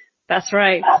 That's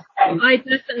right. I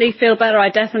definitely feel better. I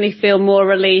definitely feel more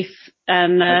relief.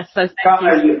 And so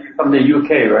thank you. You're from the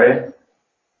UK, right?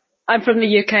 I'm from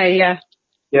the UK, yeah.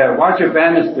 Yeah, watch your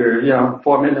banister,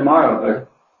 4-minute mile.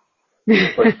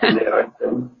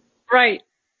 Right.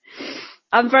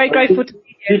 I'm very grateful to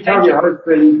be here. You tell your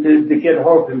husband to get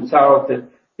hold of himself, to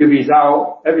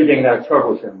resolve everything that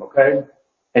troubles him, okay?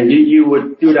 And you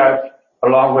would do that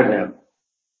along with him.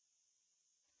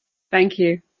 Thank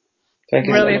you. Thank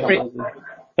you. Really appreciate it.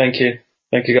 Thank you.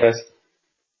 Thank you, guys.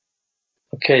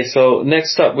 Okay, so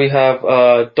next up we have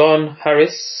Don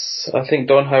Harris. I think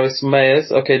Don Harris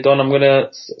Mayers. Okay, Don, I'm going to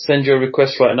send you a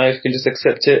request right now. If you can just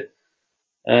accept it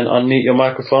and unmute your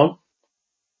microphone.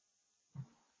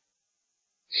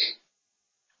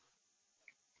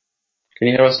 Can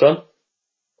you hear us, Don?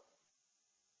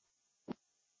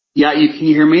 Yeah, can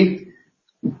you hear me?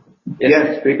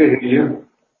 Yes, we can hear you.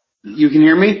 You can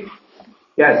hear me?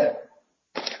 Yes.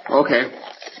 Okay.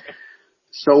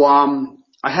 So,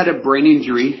 I had a brain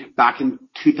injury back in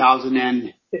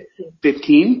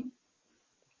 2015.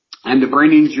 And the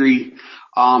brain injury,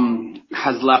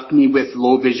 has left me with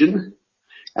low vision,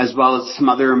 as well as some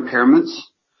other impairments,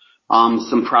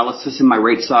 some paralysis in my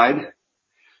right side,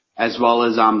 as well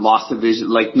as, loss of vision,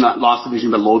 like not loss of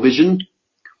vision, but low vision.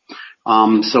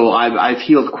 So I've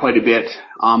healed quite a bit,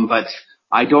 but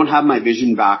I don't have my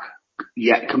vision back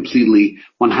yet completely,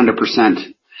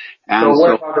 100%. And so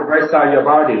what about the right side of your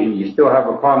body? You still have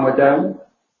a problem with that?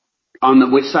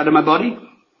 On which side of my body?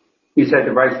 You said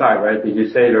the right side, right? Did you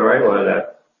say the right or the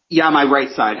left? Yeah, my right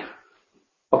side.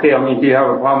 Okay, do you have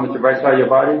a problem with the right side of your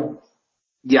body?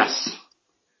 Yes.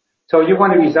 So you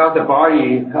want to resolve the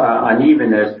body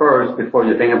unevenness first before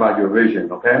you think about your vision,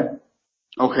 okay?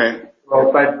 Okay.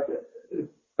 Well,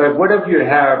 but whatever you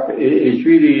have is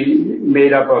really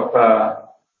made up of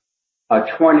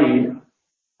 20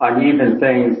 uneven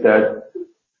things that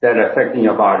are affecting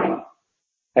your body.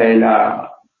 And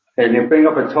you bring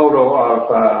up a total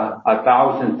of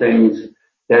 1,000 things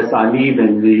that's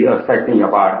unevenly affecting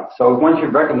your body. So once you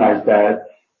recognize that,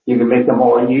 you can make them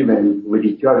all even with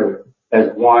each other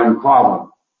as one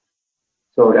problem.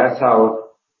 So that's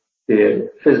how the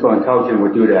physical intelligence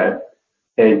would do that.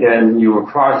 And then you will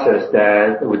process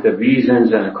that with the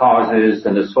reasons and the causes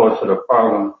and the source of the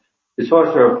problem. The source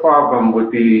of the problem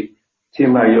would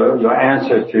seem like your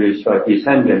ancestors or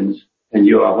descendants, and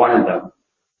you are one of them.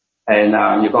 And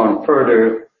you're going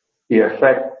further, the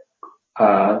effect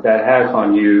that has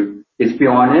on you is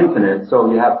beyond infinite. So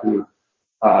you have to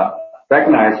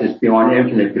recognize it's beyond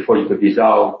infinite before you could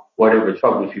resolve whatever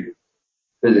troubles you,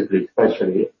 physically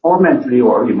especially, or mentally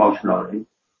or emotionally,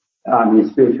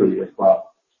 spiritually as well.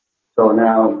 So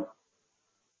now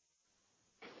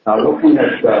looking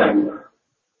at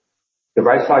the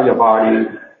right side of your body,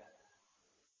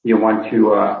 you want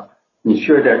to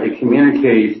ensure that it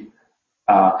communicates,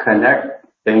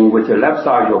 connecting with the left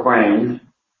side of your brain,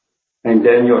 and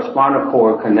then your spinal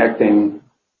cord connecting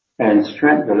and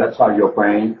strengthen the left side of your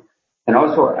brain, and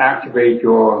also activate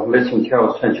your missing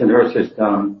tail central nervous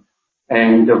system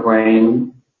and the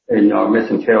brain in your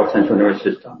missing tail central nervous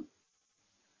system.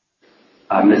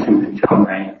 Missing tail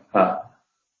brain.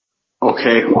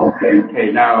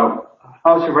 Okay. Now,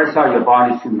 how's the right side of your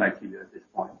body seem like to you at this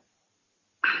point?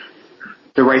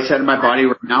 The right side of my body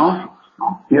right now?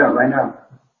 Yeah, right now.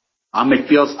 It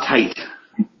feels tight.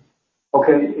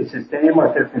 Okay, it's the same or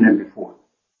different than before?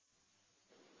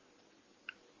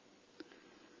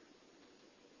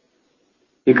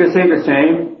 You could say the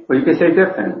same, or you could say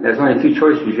different. There's only two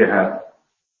choices you have.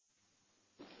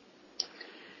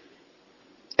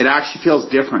 It actually feels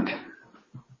different.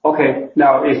 Okay,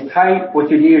 now it's tight. What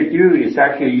you need to do is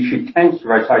actually you should tense the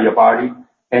right side of your body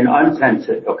and untense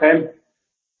it, okay?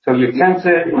 So you tense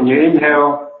it when you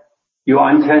inhale, you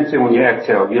untense it when you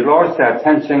exhale. You lost that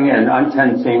tensing and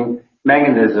untensing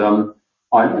mechanism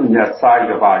on that side of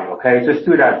your body, okay? Just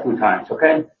do that 2 times,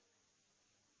 okay?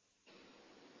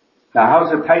 Now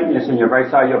how's the tightness in your right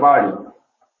side of your body?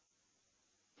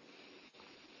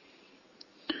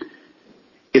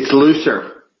 It's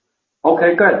looser.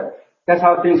 Okay, good. That's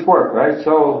how things work, right?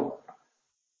 So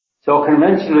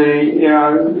conventionally,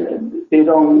 they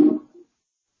don't,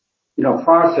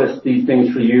 process these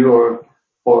things for you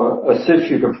or assist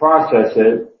you to process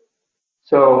it.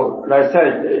 So, like I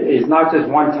said, it's not just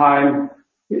one time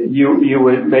you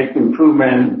would make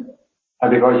improvement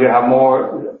because you have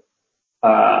more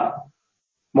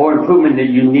improvement that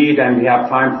you need and you have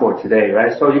time for today,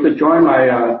 right? So you could join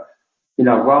my,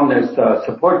 wellness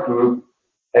support group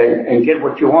and get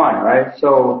what you want, right?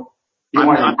 So you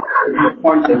want to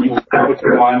point that you get what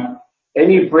you want.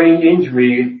 Any brain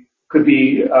injury could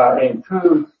be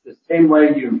improved the same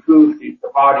way you improve the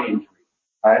body injury,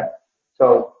 right?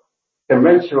 So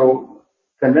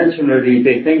conventionally,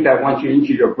 they think that once you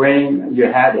injure your brain, you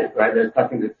had it, right? There's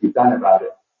nothing that can be done about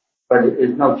it. But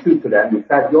there's no truth to that. In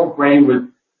fact, your brain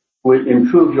would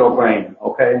improve your brain,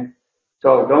 okay?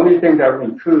 So the only thing that will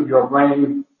improve your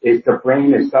brain is the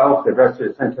brain itself, the rest of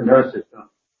the central nervous system.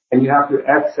 And you have to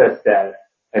access that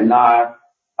and not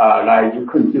like you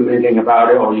couldn't do anything about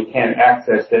it or you can't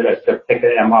access it except take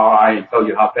an MRI and tell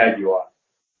you how bad you are.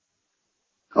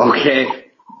 Okay.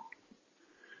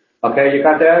 Okay, you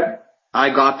got that? I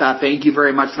got that. Thank you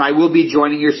very much. And I will be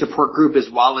joining your support group as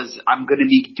well as I'm going to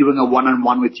be doing a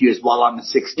one-on-one with you as well on the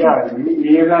 16th. Yeah,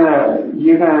 you're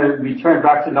gonna return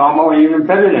back to normal, even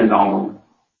better than normal.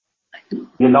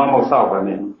 Your normal self, I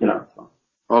mean, So.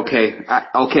 Okay.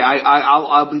 I'll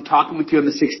be talking with you on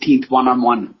the 16th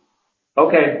one-on-one.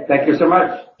 Okay. Thank you so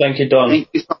much. Thank you, Don. Thank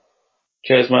you so much.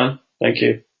 Cheers, man. Thank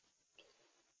you.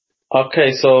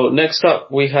 Okay, so next up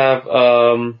we have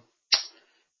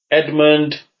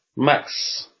Edmund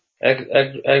Max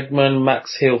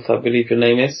Health, I believe your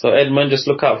name is. So Edmund, just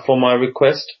look out for my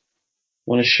request. I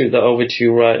want to shoot that over to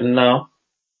you right now.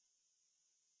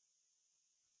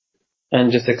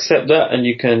 And just accept that and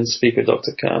you can speak with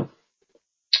Dr. Cam.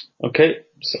 Okay,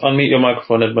 so unmute your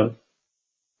microphone, Edmund.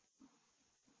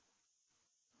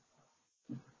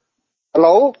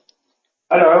 Hello?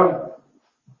 Hello.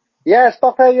 Yes,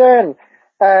 Dr. Yuen.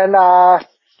 And I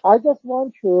just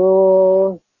want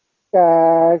to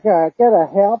get a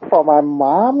help for my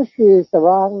mom. She's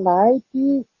around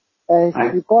 90 and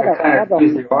she got a lot of...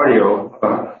 the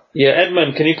audio. Yeah,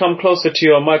 Edmund, can you come closer to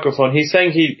your microphone? He's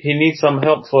saying he needs some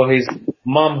help for his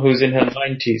mom who's in her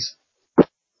 90s.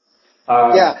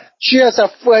 Yeah, she has a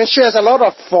lot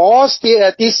of falls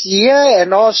this year,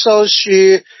 and also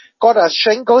she got a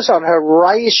shingles on her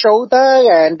right shoulder,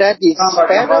 and that is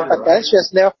better, but then she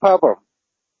has nerve problem.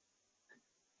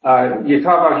 You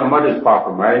talk about your mother's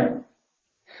problem, right?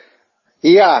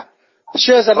 Yeah,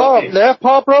 she has a lot of nerve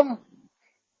problem,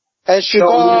 and she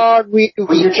got when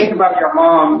you think about your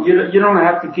mom, you don't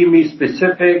have to give me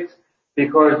specifics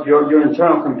because your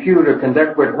internal computer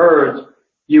connect with hers.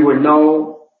 You would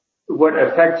know what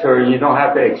affects her. You don't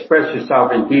have to express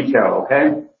yourself in detail,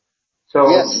 okay? So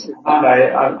yes.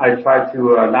 I try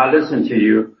to not listen to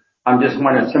you. I just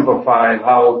want to simplify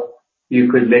how you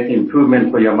could make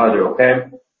improvement for your mother, okay?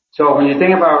 So when you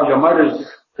think about your mother's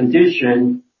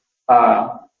condition,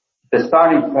 the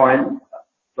starting point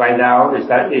right now is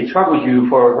that it troubles you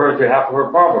for her to have her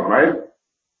problem, right?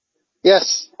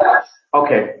 Yes.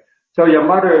 Okay. So your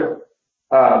mother,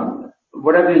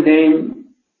 whatever the name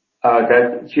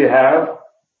that she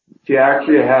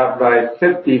actually have like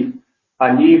 50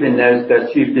 unevenness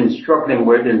that she's been struggling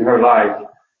with in her life.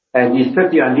 And these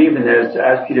 50 unevenness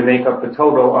actually to make up a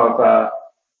total of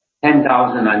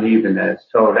 10,000 unevenness.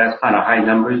 So that's kind of high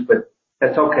numbers, but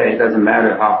that's okay. It doesn't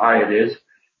matter how high it is.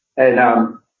 And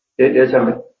there's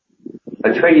a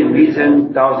trillion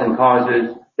reasons, 1,000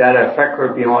 causes that affect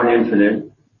her beyond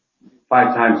infinite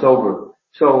 5 times over.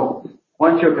 So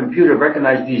once your computer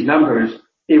recognizes these numbers,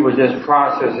 it will just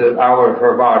process it out of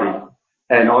her body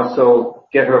and also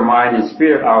get her mind and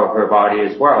spirit out of her body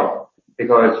as well.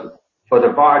 Because for the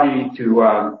body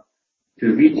to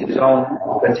reach its own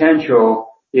potential,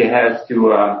 it has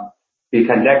to be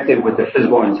connected with the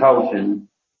physical intelligence,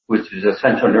 which is the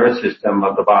central nervous system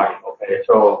of the body. Okay,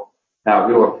 so now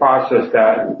we will process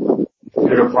that,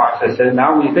 computer process it.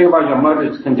 Now when you think about your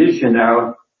mother's condition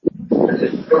now,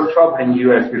 it's still troubling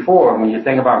you as before when you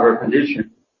think about her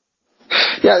condition.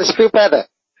 Yeah, it's feel better.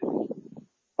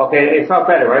 Okay, it felt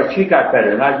better, right? She got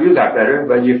better, not you got better,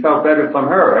 but you felt better from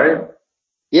her, right?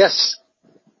 Yes.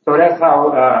 So that's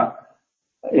how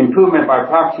improvement by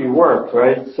proxy works,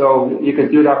 right? So you could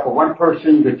do that for one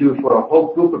person, you could do it for a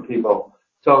whole group of people.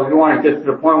 So you want to get to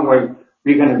the point where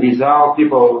we're going to resolve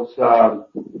people's,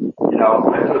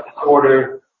 mental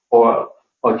disorder or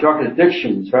drug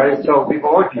addictions, right? So we can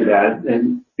all do that,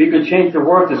 and we could change the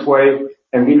world this way,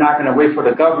 and we're not going to wait for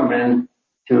the government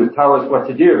to tell us what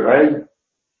to do, right?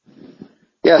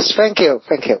 Yes, thank you.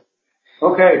 Okay,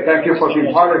 thank you for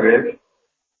being part of it,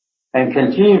 and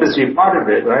continue to be part of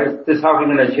it, right? This is how we're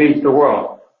going to change the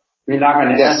world. We're not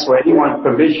going to ask for anyone's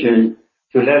permission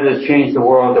to let us change the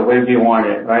world the way we want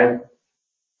it, right?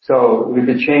 So we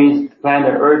could change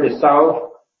planet Earth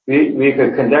itself. We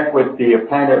could connect with the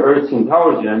planet Earth's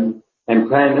intelligence, and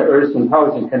planet Earth's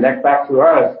intelligence connect back to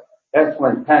us. That's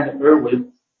when planet Earth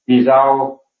would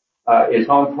resolve its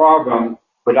own problem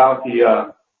without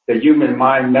the human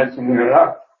mind messing it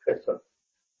up.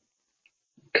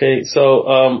 Okay,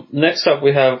 so next up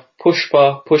we have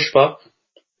Pushpa. Pushpa,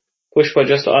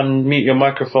 just unmute your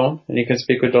microphone and you can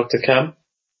speak with Dr. Cam.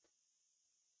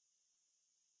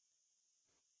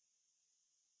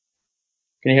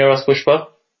 Can you hear us, Pushpa?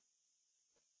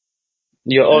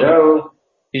 You're on. Hello?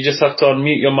 You just have to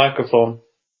unmute your microphone.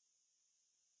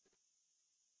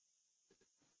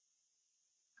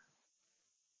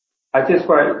 I just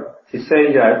want to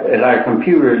say that as a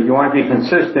computer, you want to be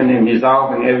consistent in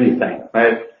resolving everything,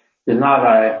 right? It's not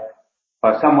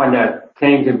like someone that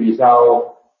came to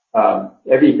resolve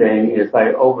everything is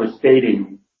like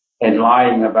overstating and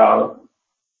lying about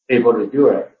able to do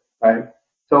it, right?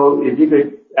 So if you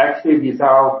could actually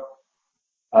resolve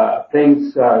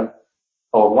things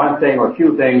or one thing or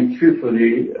few things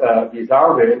truthfully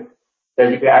resolve it,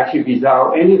 then you can actually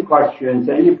resolve any questions,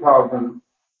 any problem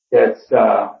that's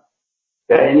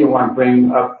that anyone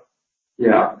bring up,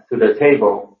 to the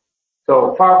table.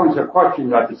 So problems or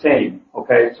questions are the same,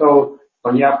 okay? So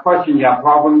when you have questions, you have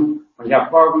problems. When you have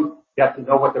problems, you have to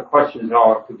know what the questions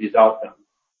are to resolve them.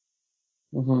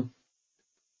 Mm-hmm.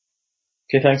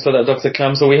 Okay, thanks for that, Dr.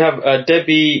 Cam. So we have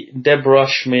Debbie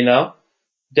Debrushme now.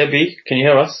 Debbie, can you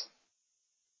hear us?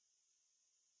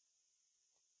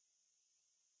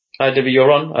 Hi, Debbie,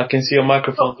 you're on. I can see your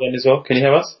microphone's on as well. Can you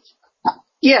hear us?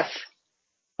 Yes.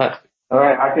 Hi. All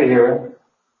right, I can hear it.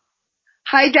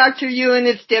 Hi, Dr. Yuen.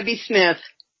 It's Debbie Smith.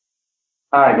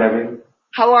 Hi, Debbie.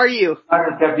 How are you?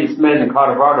 I'm Debbie Smith in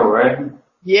Colorado, right?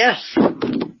 Yes. Yes.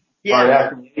 Oh, yeah,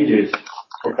 from ages.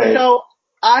 Okay. So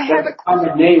I have a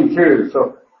common name too.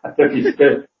 So Debbie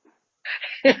Smith.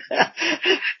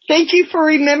 Thank you for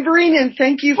remembering, and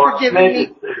thank you for giving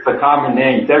me. It's a common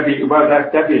name. Debbie. Well,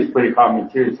 Debbie is pretty common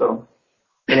too. So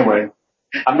anyway,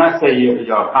 I'm not saying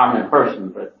you're a common person,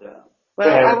 but. Well,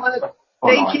 I want to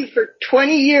thank you for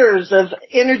 20 years of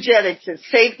energetics that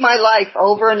saved my life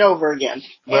over and over again.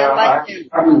 Well, I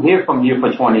haven't heard from you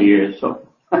for 20 years, so.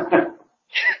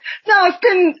 No, it's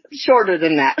been shorter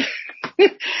than that.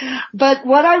 But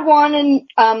what I want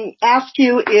to ask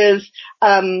you is,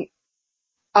 I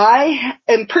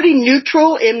am pretty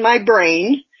neutral in my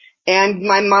brain, and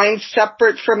my mind's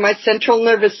separate from my central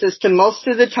nervous system most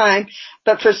of the time,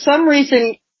 but for some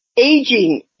reason,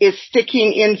 aging is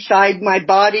sticking inside my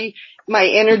body, my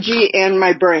energy, and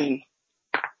my brain.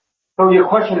 So your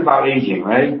question about aging,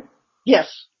 right?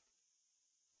 Yes.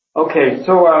 Okay,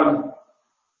 so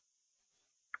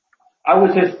I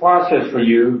would just process for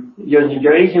you.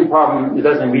 Your aging problem, it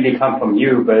doesn't really come from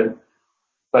you,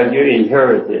 but you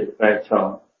inherit it, right?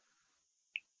 So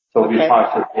we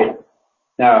process it.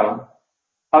 Now,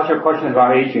 how's your question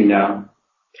about aging now?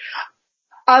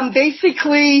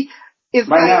 Basically,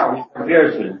 now, in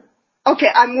comparison. Okay,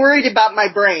 I'm worried about my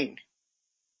brain.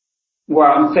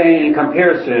 Well, I'm saying in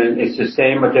comparison, it's the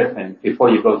same or different before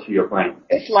you go to your brain.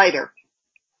 It's lighter.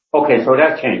 Okay, so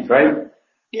that changed, right?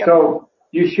 Yep. So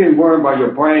you shouldn't worry about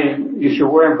your brain. You should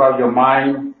worry about your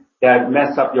mind that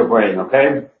mess up your brain,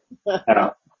 okay?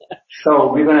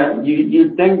 So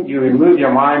you think you remove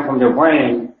your mind from your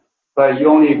brain, but you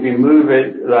only remove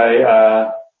it like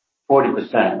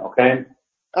 40%, okay?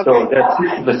 So there's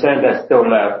 60% that's still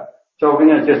left. So we're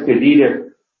going to just delete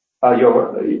it,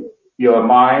 your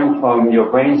mind from your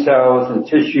brain cells and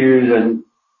tissues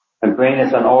and brain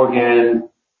is an organ.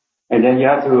 And then you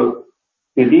have to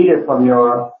delete it from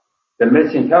the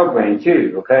missing tail brain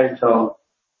too, okay? So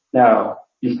now,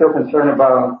 you still concerned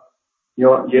about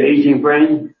your aging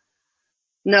brain?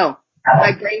 No,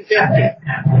 my brain's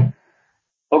empty.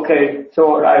 Okay,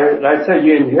 so like I said,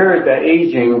 you inherit the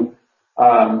aging,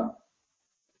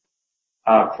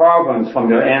 problems from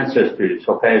your ancestors,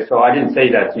 okay? So I didn't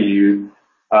say that to you.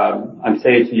 I'm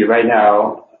saying to you right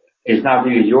now, it's not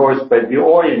really yours, but we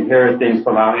all inherit things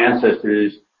from our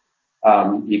ancestors.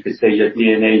 You could say your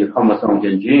DNA, your chromosomes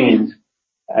and genes,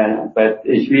 but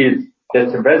it's really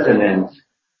just a resonance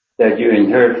that you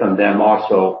inherit from them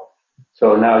also.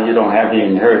 So now you don't have the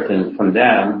inheritance from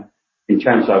them in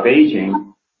terms of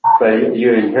aging, but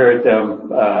you inherit them,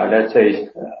 let's say,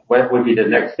 what would be the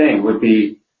next thing? Would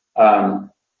be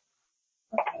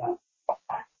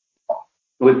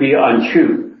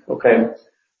untruth, okay?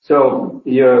 So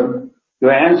your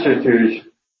ancestors,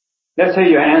 let's say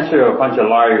your ancestors are a bunch of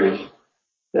liars.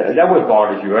 That would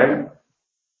bother you, right?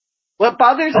 What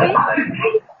bothers me?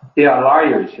 They are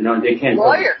liars, they can't.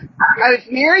 Lawyer. I was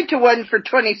married to one for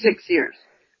 26 years.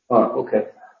 Oh, okay.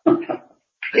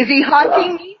 Is he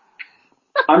hawking me?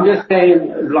 I'm just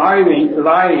saying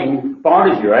lying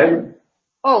bothers you, right?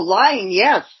 Oh, lying,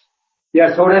 yes.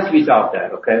 Yeah, so let's resolve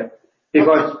that, okay?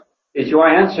 Because it's your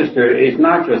ancestor, it's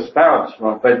not your spouse,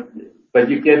 but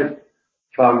you get it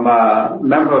from a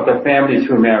member of the family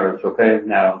through marriage, okay?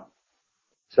 Now,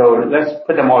 so let's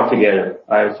put them all together,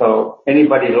 alright? So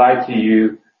anybody lied to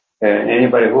you,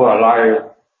 anybody who are liars,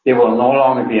 they will no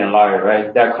longer be a liar,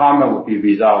 right? That karma will be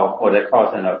resolved, or that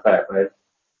cause and effect, right?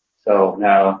 So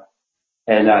now,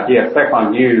 and the effect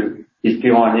on you is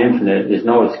beyond infinite, there's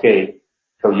no escape.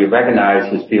 So you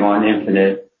recognize it's beyond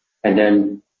infinite, and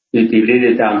then you delete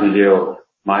it down to zero,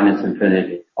 minus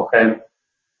infinity, okay?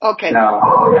 Okay. Now,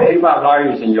 think about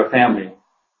liars in your family.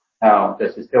 Now,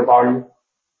 does it still bother you?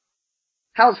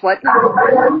 How's what?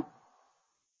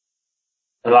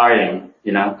 Lying,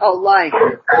 you know? Oh, lying.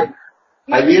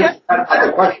 You forgot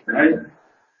the question, right?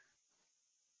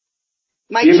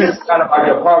 You even forgot about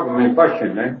your problem in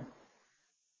question, right?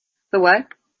 The what?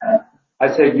 I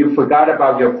said you forgot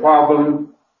about your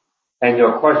problem and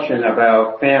your question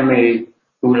about family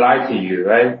who lied to you,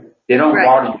 right? They don't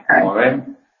bother you anymore, right?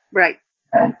 Right.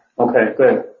 Okay,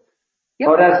 good. Yep.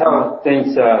 So that's how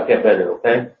things get better,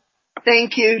 okay?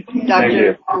 Thank you, Dr. Thank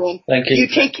you. Thank you. You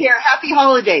take care. Happy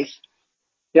holidays.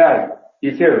 Yeah,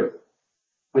 you too.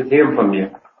 Good hearing from you.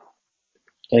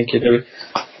 Thank you, David.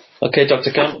 Okay,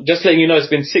 Dr. Kam, just letting you know it's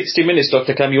been 60 minutes,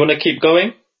 Dr. Kam. You want to keep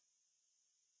going?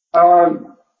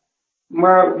 Well,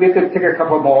 we could take a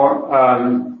couple more.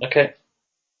 Okay.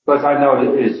 Because I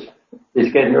know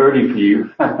it's getting early for you,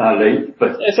 late.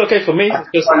 But it's okay for me. I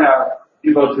just want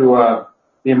people to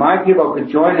remind people to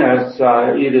join us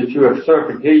either through a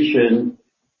certification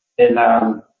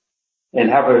and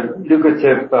have a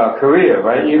lucrative career,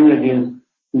 right? Even if you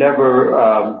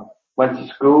never went to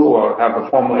school or have a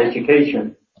formal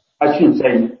education. I shouldn't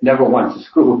say never went to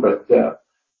school, but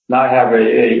not have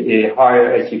a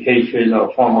higher education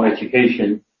or formal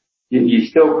education. You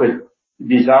still could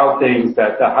resolve things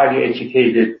that the highly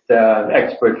educated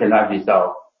expert cannot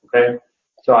resolve. Okay,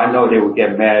 so I know they would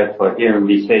get mad for hearing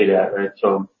me say that, right?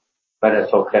 So, but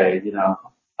that's okay. You know,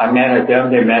 I'm mad at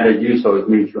them, they're mad at you, so it's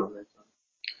mutual.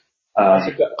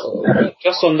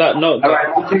 Just on that note. All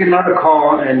right, we'll take another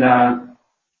call and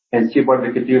see what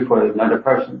we could do for another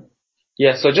person.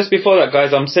 Yeah. So just before that,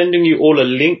 guys, I'm sending you all a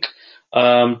link.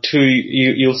 To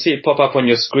you'll see it pop up on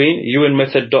your screen,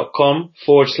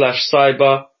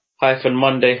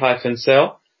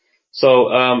 yuenmethod.com/cyber-monday-sale. So,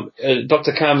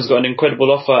 Dr. Kam's got an incredible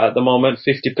offer at the moment,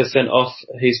 50% off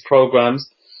his programs.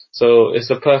 So it's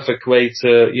a perfect way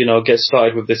to, get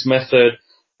started with this method.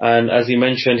 And as he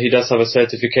mentioned, he does have a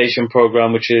certification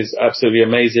program, which is absolutely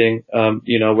amazing,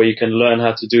 where you can learn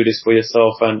how to do this for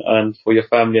yourself and for your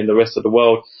family and the rest of the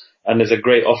world. And there's a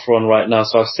great offer on right now.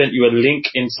 So I've sent you a link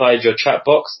inside your chat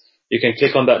box. You can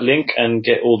click on that link and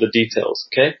get all the details.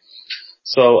 Okay.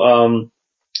 So,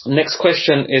 next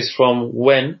question is from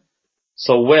Yuen.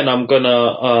 So Yuen, I'm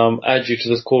gonna, add you to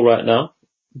this call right now.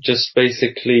 Just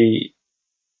basically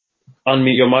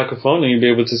unmute your microphone and you'll be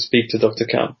able to speak to Dr.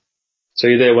 Kam. So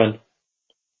you there, Yuen?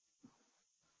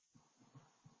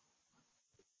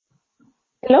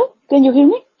 Hello, can you hear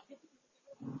me?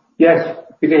 Yes,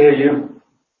 we can hear you.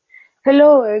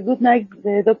 Hello, good night,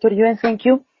 Dr. Yuen, thank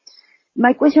you.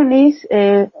 My question is,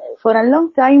 for a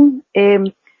long time,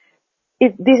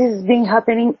 this has been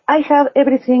happening. I have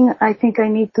everything I think I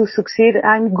need to succeed.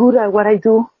 I'm good at what I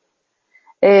do.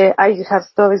 I have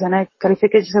studies and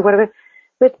qualifications or whatever.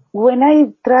 But when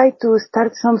I try to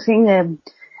start something,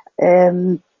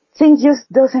 things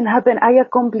just doesn't happen. I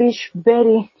accomplish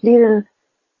very little,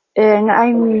 and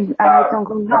I don't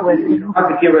go nowhere. You have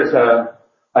to give us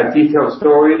a detailed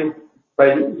story.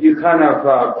 But you kind of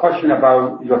question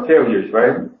about your failures,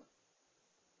 right?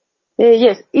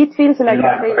 Yes, it feels like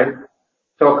a failure. Right?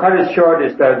 So cut it short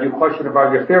is that you question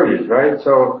about your failures, right?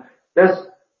 So let's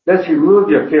remove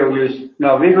your failures.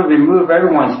 Now we will remove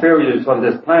everyone's failures on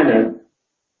this planet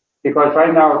because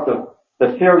right now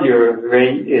the failure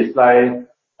rate is like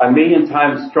 1,000,000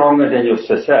 times stronger than your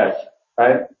success,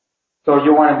 right? So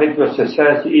you want to make your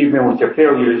success even with your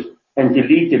failures and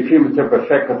delete the cumulative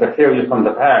effect of the failure from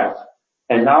the past.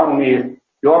 And not only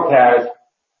your past,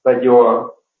 but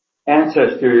your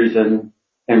ancestors and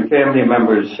family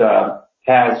members'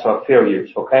 past of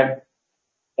failures, okay?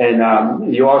 And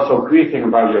you're also grieving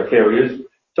about your failures.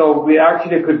 So we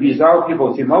actually could resolve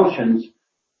people's emotions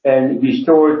and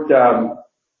restore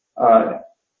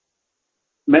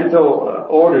mental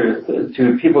order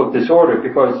to people's disorder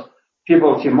because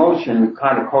people's emotion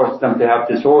kind of causes them to have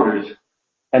disorders.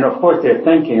 And of course their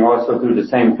thinking also do the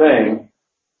same thing.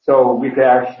 So we could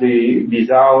actually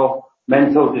resolve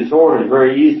mental disorders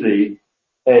very easily.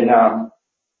 And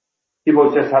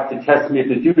people just have to test me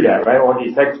to do that, right? All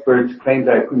these experts claim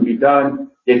that it couldn't be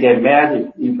done. They get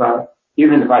mad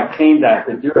even if I claim that I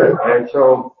could do it, right?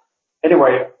 So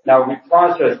anyway, now we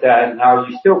process that. Now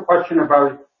you still question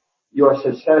about your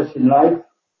success in life?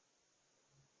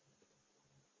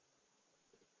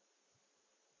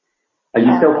 Are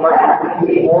you still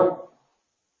questioning more?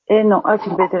 No, I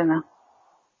feel better now.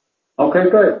 Okay,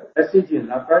 good. That's easy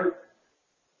enough, right?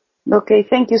 Okay,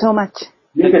 thank you so much.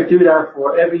 You could do that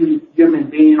for every human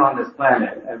being on this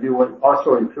planet, and we would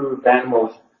also improve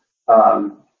animals,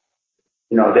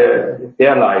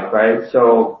 their life, right?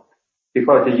 So,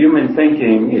 because the human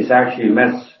thinking is actually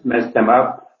mess them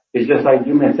up. It's just like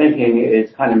human thinking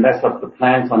is kind of mess up the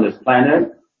plants on this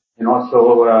planet, and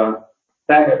also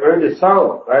planet Earth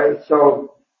itself, right?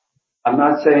 So, I'm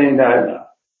not saying that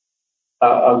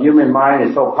a human mind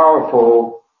is so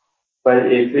powerful, but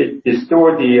if it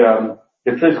distort the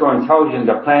physical intelligence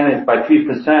of the planet by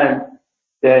 3%,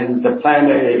 then the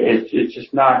planet is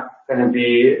just not going to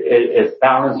be as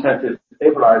balanced and as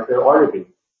stabilized as it ought to be.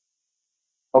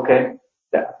 Okay.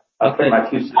 Yeah. I'll put my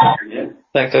 2 cents in.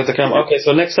 Thanks, Dr. Cam. Okay,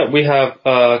 so next up we have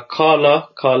Carla.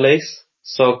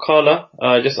 So Carla,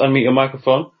 just unmute your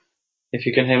microphone if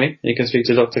you can hear me. You can speak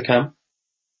to Dr. Cam.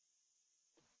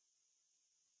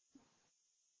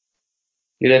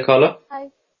 You there, Carla?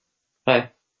 Hi.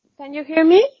 Hi. Can you hear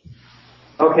me?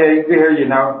 Okay, we hear you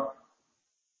now.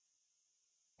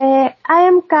 I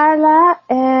am Carla,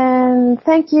 and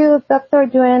thank you, Dr.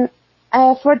 Yuen.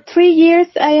 For 3 years,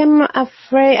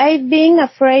 I've been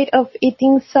afraid of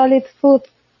eating solid food.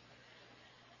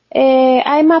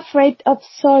 I'm afraid of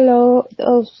swallow,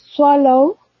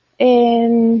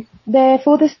 and the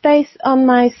food stays on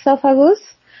my esophagus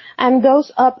and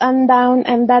goes up and down,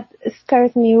 and that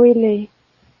scares me really.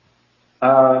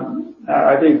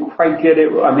 I didn't quite get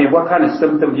it. I mean, what kind of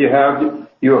symptoms do you have?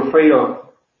 You're afraid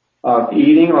of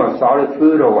eating or solid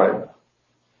food or what?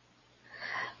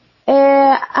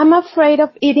 I'm afraid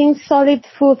of eating solid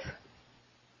food.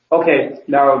 Okay,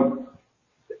 now,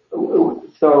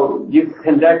 so you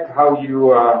conduct how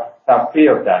you have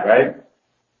fear of that, right?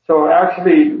 So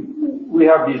actually, we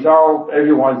have resolved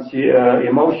everyone's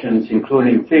emotions,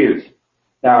 including fears.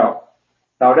 Now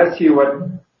let's see what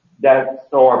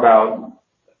that's all about.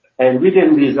 And we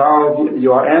didn't resolve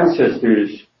your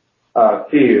ancestors'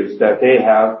 fears that they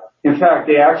have. In fact,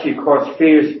 they actually cause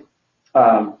fears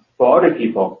for other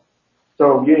people.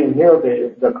 So you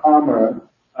inherit the karma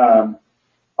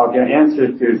of your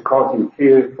ancestors causing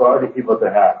fears for other people to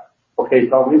have. Okay,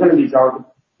 so we're going to resolve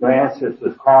your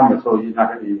ancestors' karma, so you're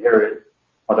not going to inherit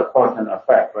or the cause and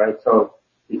effect, right? So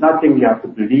it's nothing you have to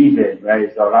believe in, right?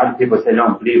 So a lot of people say,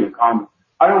 don't believe in karma.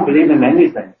 I don't believe in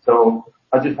anything, so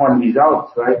I just want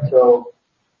results, right? So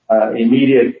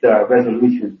immediate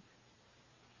resolution.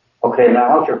 Okay, now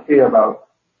how's your fear about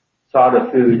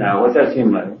solid food now? What's that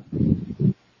seem like?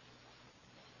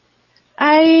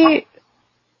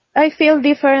 I feel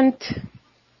different,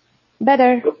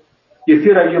 better. You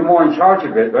feel like you're more in charge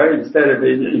of it, right? Instead of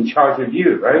in charge of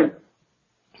you, right?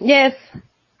 Yes,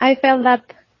 I felt that.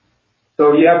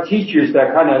 So you have teachers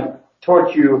that kind of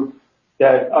taught you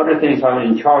that other things are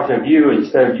in charge of you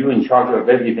instead of you in charge of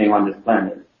everything on this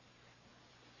planet.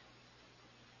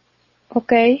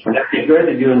 Okay. Would that be good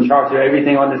if you're in charge of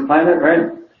everything on this planet,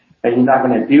 right? And you're not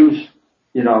going to abuse,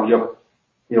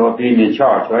 your being in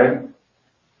charge, right?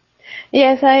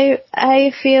 Yes,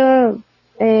 I feel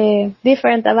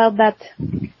different about that.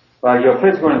 Well, your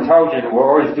physical intelligence will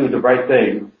always do the right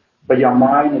thing, but your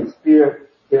mind and spirit,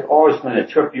 they're always going to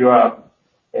trip you up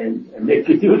and make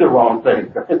you do the wrong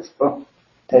thing. Right? So,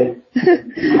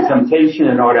 temptation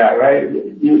and all that, right?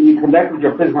 You connect with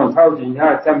your physical intelligence, you're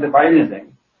not tempted by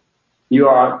anything. You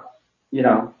are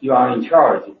in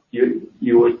charge.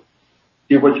 You would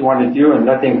do what you want to do, and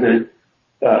nothing could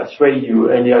sway you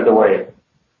any other way.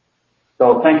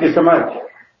 So thank you so much.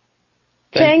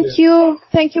 Thank you.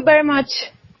 Thank you very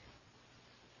much.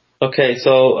 Okay,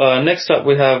 so next up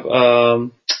we have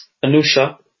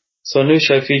Anusha. So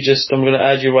Anusha, I'm going to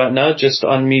add you right now. Just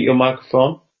unmute your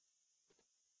microphone.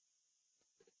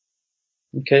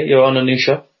 Okay, you're on,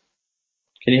 Anusha.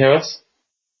 Can you hear us?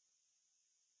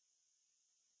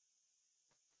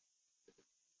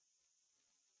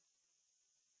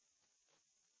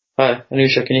 Hi,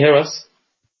 Anusha, can you hear us?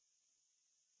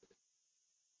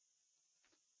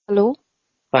 Hello?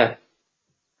 Hi.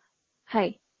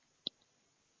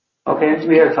 Okay,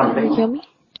 we hear something. Can you hear me?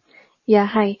 Yeah,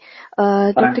 hi.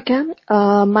 Dr. Cam,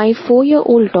 my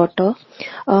 4-year-old daughter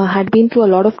had been through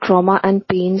a lot of trauma and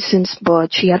pain since birth.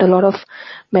 She had a lot of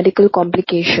medical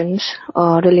complications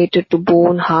related to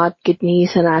bone, heart,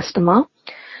 kidneys, and asthma.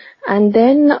 And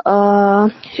then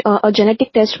a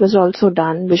genetic test was also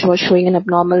done, which was showing an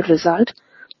abnormal result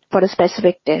for a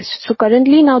specific test. So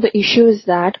currently now the issue is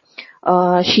that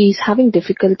she's having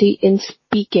difficulty in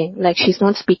speaking, like she's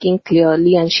not speaking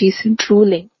clearly and she's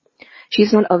drooling.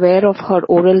 She's not aware of her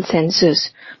oral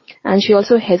senses, and she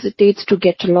also hesitates to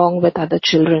get along with other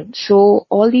children. So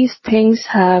all these things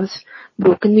have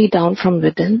broken me down from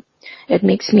within. It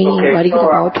makes me worried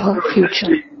about her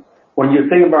future. When you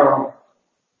think about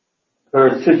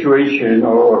her situation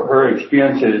or her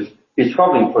experiences, it's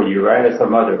troubling for you, right, as a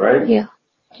mother, right? Yeah.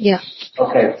 Yeah.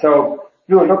 Okay, so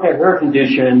you will look at her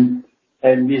condition,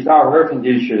 and these are her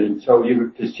conditions, so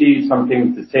you to see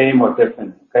something the same or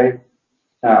different, okay?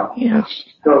 Now,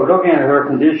 so looking at her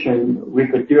condition, we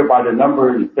could do about a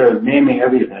number instead of naming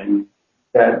everything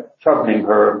that's troubling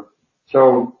her.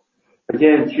 So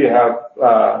again, she have,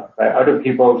 like other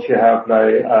people, she have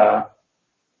like,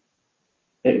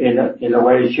 in a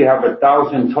way, she have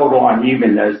 1,000 total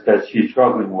unevenness that she's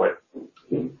struggling with.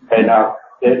 And,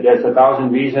 there's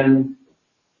 1,000 reasons,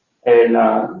 and,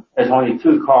 there's only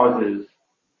 2 causes.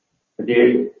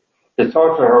 The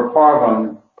source of her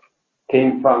problem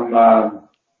came from,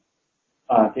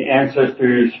 the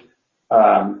ancestors'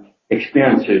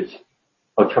 experiences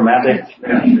or traumatic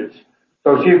experiences.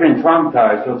 So she's been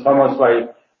traumatized. So it's almost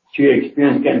like she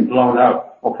experienced getting blown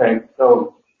up. Okay,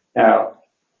 so now,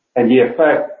 and the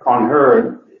effect on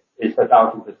her is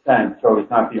 1,000%. So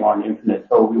it's not beyond infinite.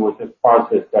 So we will just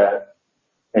process that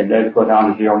and let it go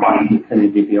down to 0 minus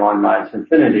infinity, beyond minus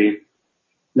infinity.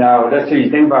 Now, let's say you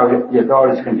think about your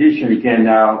daughter's condition again.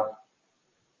 Now,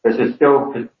 does it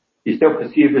still? You still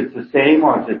perceive it's the same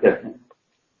or is it different?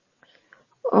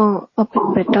 A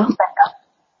bit better.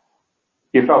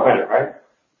 You felt better, right?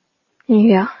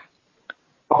 Yeah.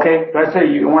 Okay, let's say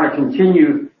you want to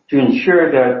continue to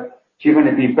ensure that she's going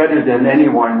to be better than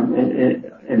anyone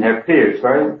in her peers,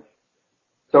 right?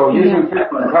 So using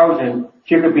physical intelligence,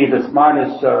 she could be the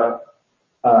smartest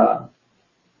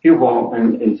pupil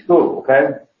in school,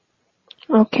 okay?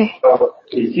 Okay. So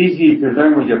it's easy to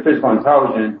learn with your physical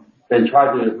intelligence than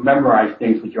try to memorize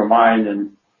things with your mind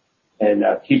and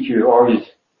teachers always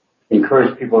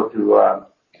encourage people to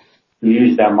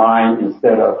use their mind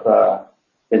instead of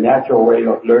the natural way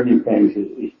of learning things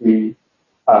is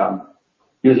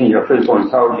using your physical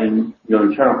intelligence, your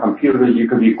internal computer. You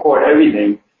could record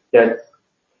everything that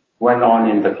went on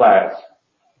in the class.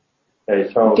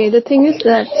 Okay, the thing is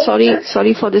that,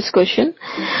 sorry for this question.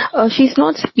 She's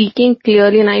not speaking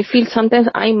clearly, and I feel sometimes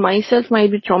I myself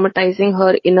might be traumatizing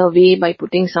her in a way by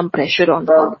putting some pressure on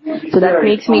her. So that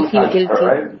makes me feel guilty.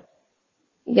 Right?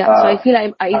 Yeah, so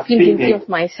I feel guilty of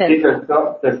myself.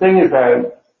 The thing is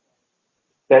that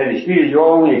it's really your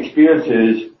only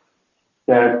experiences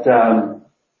that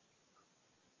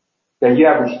you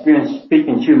have experienced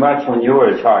speaking too much when you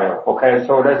were a child. Okay,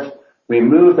 so let's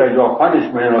remove that your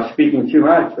punishment of speaking too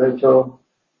much. Right? So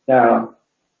now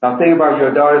think about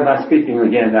your daughter not speaking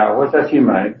again. Now, what's that seem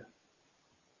like?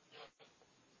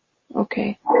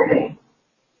 Okay.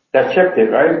 That shifted,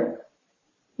 right?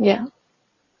 Yeah.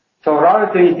 So a lot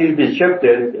of things need to be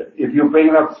shifted. If you bring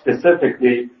it up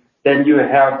specifically, then you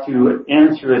have to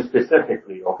answer it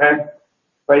specifically, okay?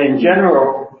 But in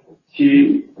general,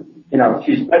 she's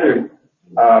better.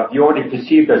 You already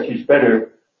perceive that she's better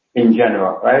in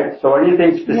general, right? So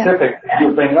anything specific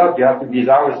you bring up, you have to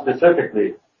resolve it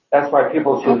specifically. That's why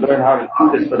people should learn how to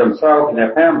do this for themselves and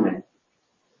their family.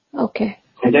 Okay.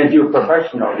 And then do it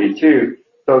professionally too.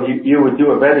 So you would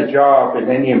do a better job in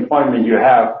any employment you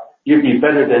have. You'd be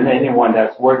better than anyone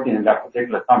that's working in that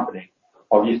particular company.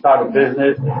 Or if you start a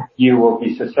business, you will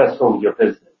be successful with your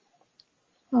business.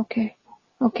 Okay.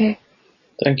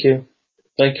 Thank you,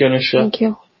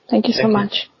 Anusha. Thank you so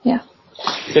much. Yeah.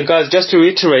 So guys, just to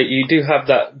reiterate, you do have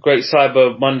that great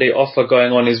Cyber Monday offer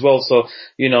going on as well. So,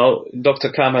 Dr.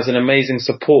 Cam has an amazing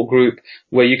support group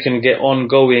where you can get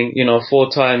ongoing, 4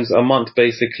 times a month,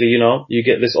 basically, you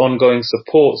get this ongoing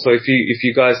support. So if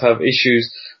you guys have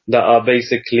issues that are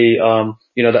basically,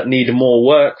 that need more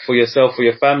work for yourself or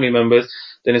your family members,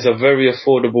 then it's a very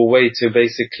affordable way to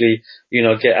basically,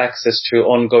 get access to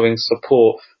ongoing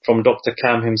support from Dr.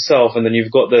 Cam himself. And then you've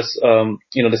got this,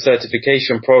 the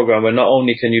certification program where not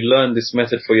only can you learn this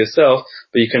method for yourself,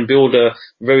 but you can build a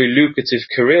very lucrative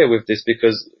career with this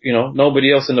because,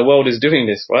 nobody else in the world is doing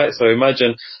this, right? So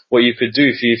imagine what you could do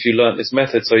if you learned this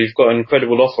method. So you've got an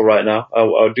incredible offer right now.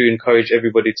 I do encourage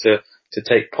everybody to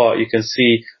take part. You can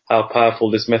see how powerful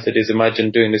this method is.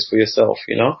 Imagine doing this for yourself,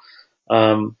 you know.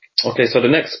 Okay, so the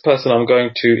next person I'm going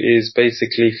to is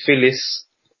basically Phyllis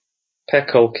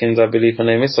Peckolkins, I believe her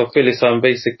name is. So Phyllis, I'm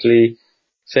basically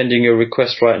sending you a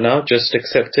request right now. Just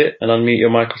accept it and unmute your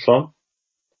microphone.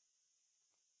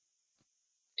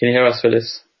 Can you hear us,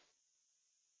 Phyllis?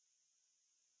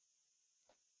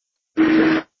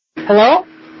 Hello?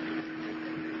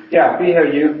 Yeah, we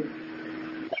hear you.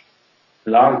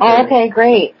 Oh, okay,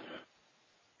 great.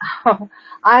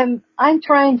 I'm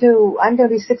going to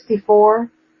be 64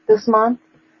 this month,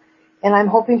 and I'm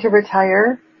hoping to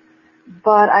retire,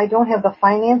 but I don't have the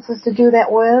finances to do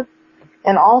that with.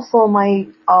 And also my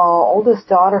oldest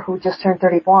daughter, who just turned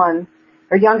 31,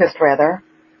 or youngest rather,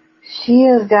 she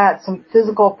has got some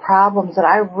physical problems that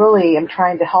I really am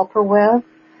trying to help her with,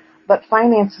 but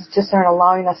finances just aren't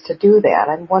allowing us to do that.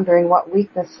 I'm wondering what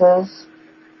weaknesses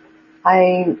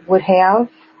I would have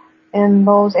in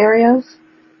those areas.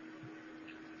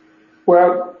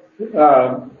 Well,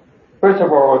 first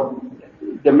of all,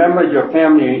 the members of your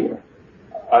family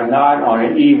are not on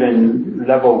an even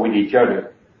level with each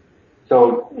other.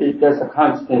 So there's a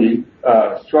constant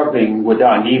struggling with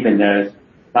the unevenness,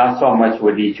 not so much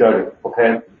with each other,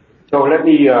 okay? So let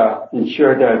me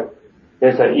ensure that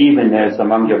there's an evenness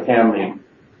among your family.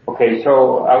 Okay,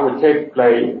 so I would take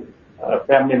like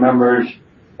family members,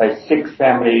 like 6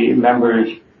 family members,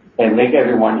 and make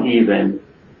everyone even.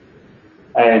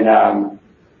 And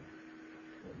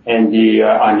the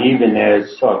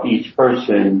unevenness of each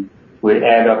person would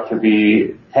add up to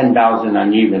be 10,000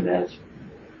 unevenness.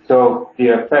 So the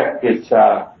effect is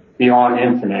beyond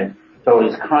infinite. So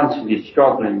it's constantly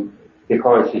struggling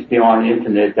because it's beyond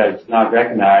infinite, that it's not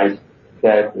recognized,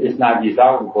 that it's not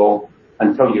resolvable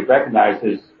until you recognize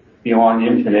it's beyond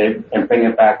infinite and bring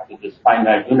it back to this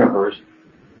finite universe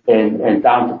and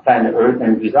down to planet Earth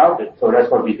and resolve it. So that's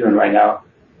what we're doing right now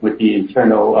with the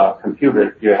internal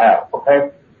computer you have,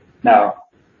 okay? Now,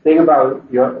 think about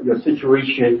your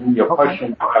situation, your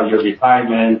question about your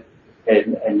retirement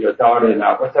and your daughter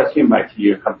now. What does that seem like to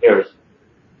you in comparison?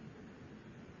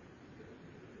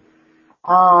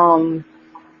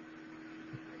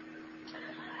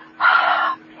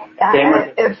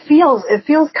 It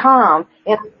feels calm.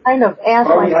 And I kind of asked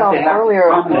myself earlier,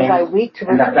 was I weak to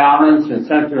and the balance and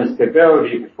center and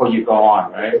stability before you go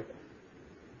on, right?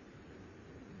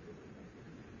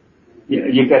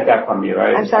 You get that from me,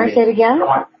 right? I'm sorry, say it again?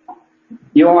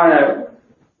 You want to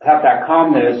have that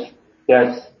calmness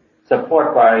that's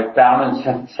supported by balance,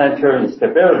 center, and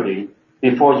stability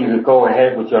before you could go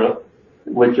ahead with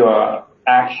your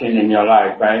action in your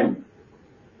life, right?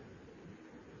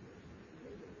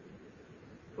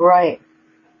 Right.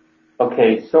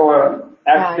 Okay, so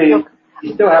actually,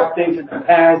 you still have things in the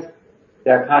past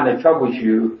that kind of troubles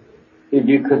you. If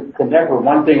you could connect with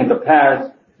one thing in the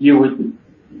past, you would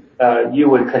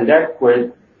connect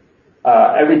with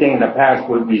everything in the past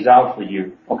would resolve for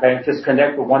you. Okay, just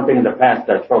connect with one thing in the past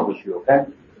that troubles you. Okay.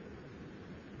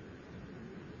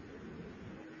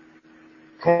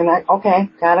 Okay,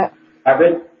 got it. Have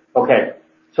it? Okay.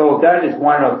 So that is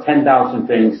one of 10,000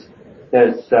 things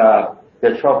that's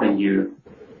troubling you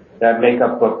that make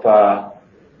up of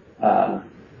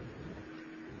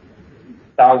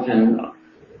 1,000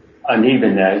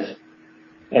 unevenness,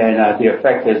 and the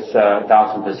effect is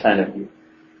 1,000% of you.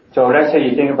 So let's say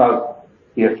you think about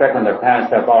the effect on the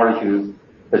past that bothers you,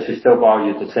 but it still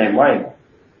bothers you the same way.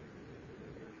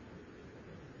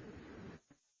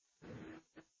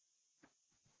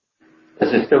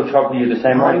 Does it still trouble you the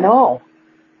same way? No.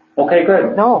 Okay,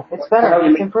 good. No, it's better. That's how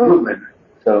you make improvement.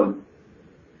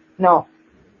 No.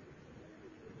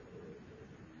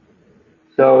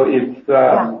 So if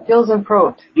feels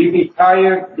improved. You'd be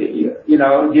tired, you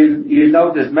know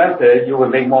this method, you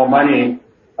would make more money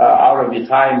out of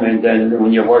retirement than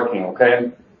when you're working,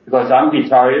 okay? Because I'm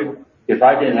retired. If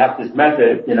I didn't have this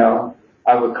method,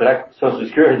 I would collect Social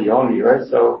Security only, right?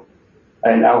 So,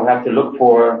 and I would have to look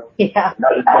for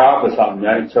another job or something,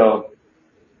 right? So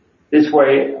this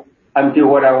way, I'm doing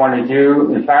what I want to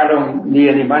do. In fact, I don't need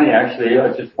any money, actually.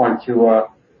 I just want to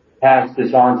pass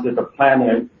this on to the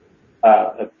planet,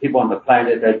 people on the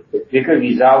planet, that if you could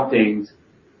resolve things,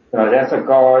 that's a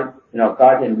God,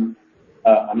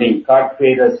 God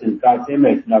created us in God's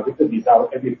image. Now we could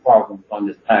resolve every problem on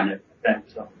this planet. Okay?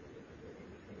 So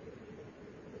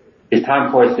it's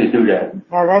time for us to do that.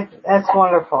 Yeah, that's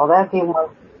wonderful. That'd be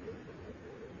wonderful.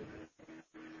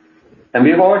 And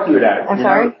we all do that. I'm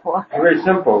sorry? It's very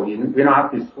simple. We don't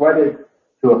have to sweat it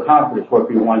to accomplish what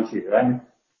we want to, right?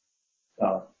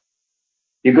 So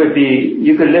you could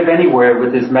live anywhere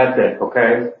with this method,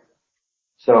 okay?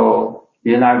 So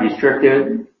you're not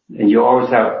restricted. and you always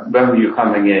have revenue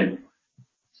coming in.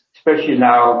 Especially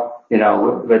now,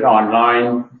 with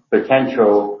online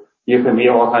potential, you can meet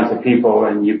all kinds of people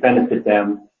and you benefit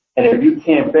them. And if you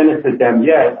can't benefit them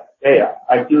yet, hey,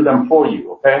 I do them for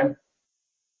you, okay?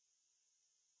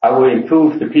 I will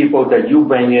improve the people that you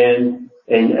bring in,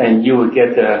 and you will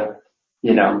get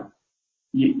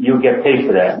you get paid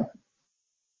for that.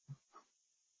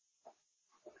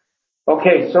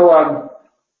 Okay, so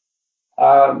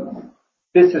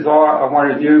this is all I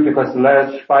want to do because the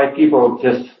last 5 people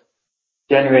just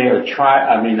generate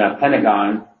a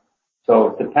pentagon.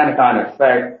 So the pentagon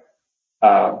effect,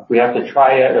 we have the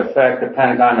triad effect, the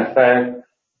pentagon effect,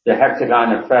 the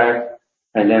hexagon effect,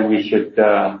 and then we should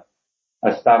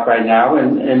stop right now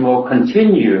and we'll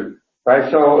continue,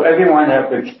 right? So everyone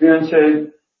have experienced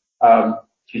it,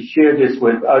 to share this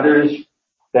with others,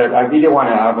 that I really want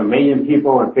to have 1 million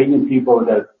people, 1 billion people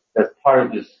that's part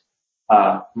of this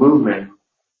movement.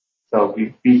 So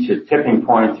we reach a tipping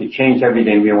point to change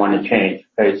everything we want to change.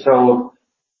 Okay, so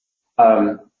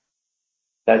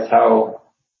that's how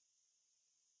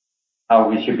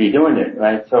we should be doing it,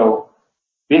 right? So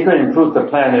we can improve the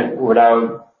planet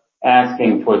without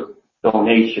asking for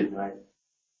donation, right?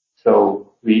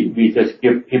 So we just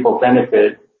give people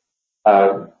benefit.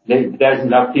 There's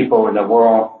enough people in the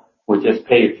world who just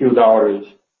pay a few dollars.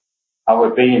 Our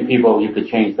 1 billion people, you could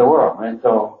change the world, right?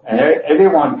 So, and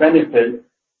everyone benefit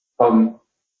from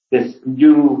this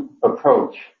new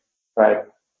approach, right?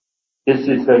 This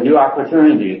is a new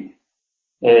opportunity,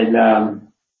 and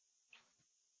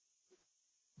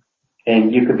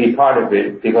you could be part of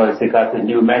it because it got the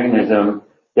new mechanism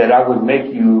that I would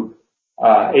make you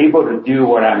able to do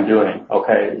what I'm doing.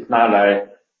 Okay, it's not like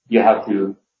you have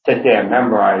to sit there and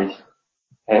memorize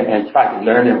and try to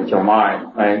learn it with your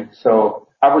mind, right? So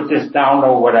I would just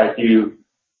download what I do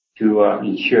to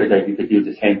ensure that you could do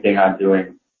the same thing I'm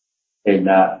doing in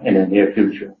the near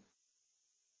future.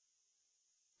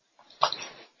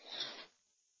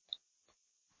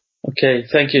 Okay,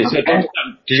 thank you. So, did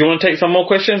you want to take some more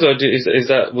questions, or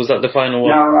was that the final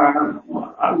one? No,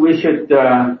 we should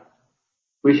end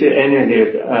it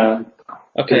here.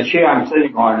 Okay. The chair I'm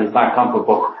sitting on is not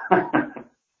comfortable.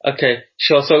 Okay,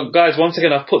 sure. So guys, once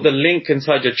again, I've put the link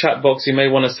inside your chat box. You may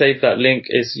want to save that link.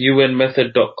 It's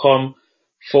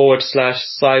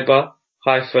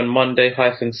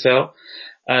yuenmethod.com/cyber-monday-sale.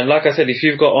 And like I said, if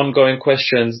you've got ongoing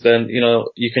questions, then,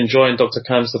 you can join Dr.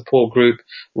 Kam's support group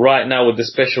right now with the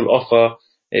special offer.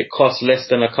 It costs less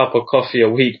than a cup of coffee a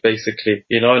week, basically,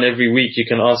 and every week you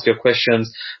can ask your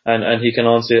questions and he can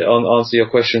answer your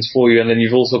questions for you. And then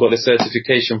you've also got the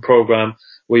certification program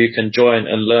where you can join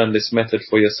and learn this method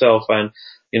for yourself. And,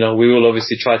 we will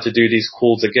obviously try to do these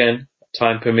calls again,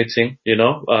 time permitting,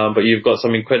 but you've got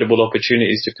some incredible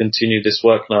opportunities to continue this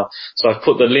work now. So I've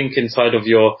put the link inside of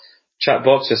your chat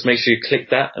box. Just make sure you click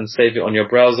that and save it on your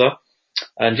browser.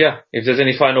 And if there's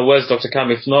any final words, Dr.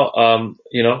 Kam, if not,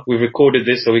 we've recorded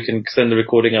this so we can send the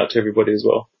recording out to everybody as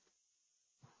well.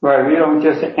 Right. We don't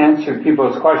just answer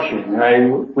people's questions, right?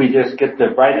 We just get the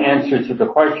right answer to the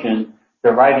question.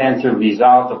 The right answer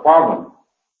resolves the problem.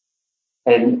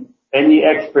 And any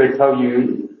expert tell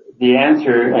you the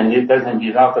answer and it doesn't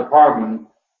resolve the problem,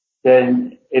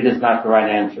 then it is not the right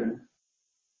answer.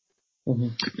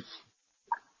 Mm-hmm.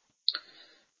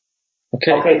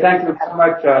 Okay. Thank you so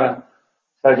much,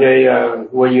 Sajay,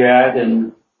 where you at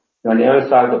and on the other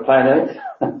side of the planet.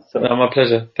 No, my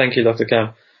pleasure. Thank you, Dr.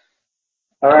 Kam.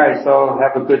 All right. So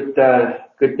have a good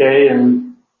day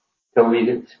and till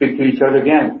we speak to each other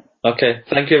again. Okay.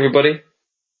 Thank you, everybody.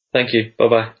 Thank you.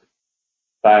 Bye-bye.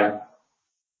 Bye.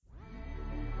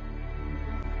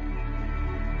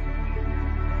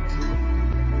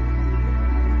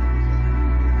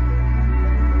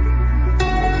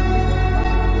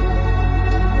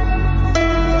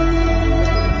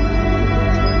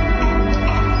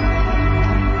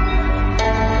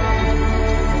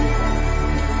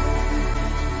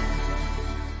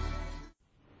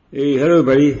 Hey, hello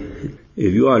everybody.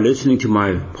 If you are listening to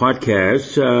my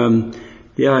podcast,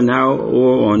 they are now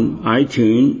all on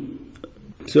iTunes.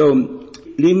 So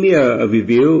leave me a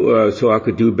review so I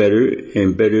could do better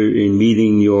in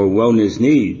meeting your wellness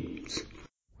need.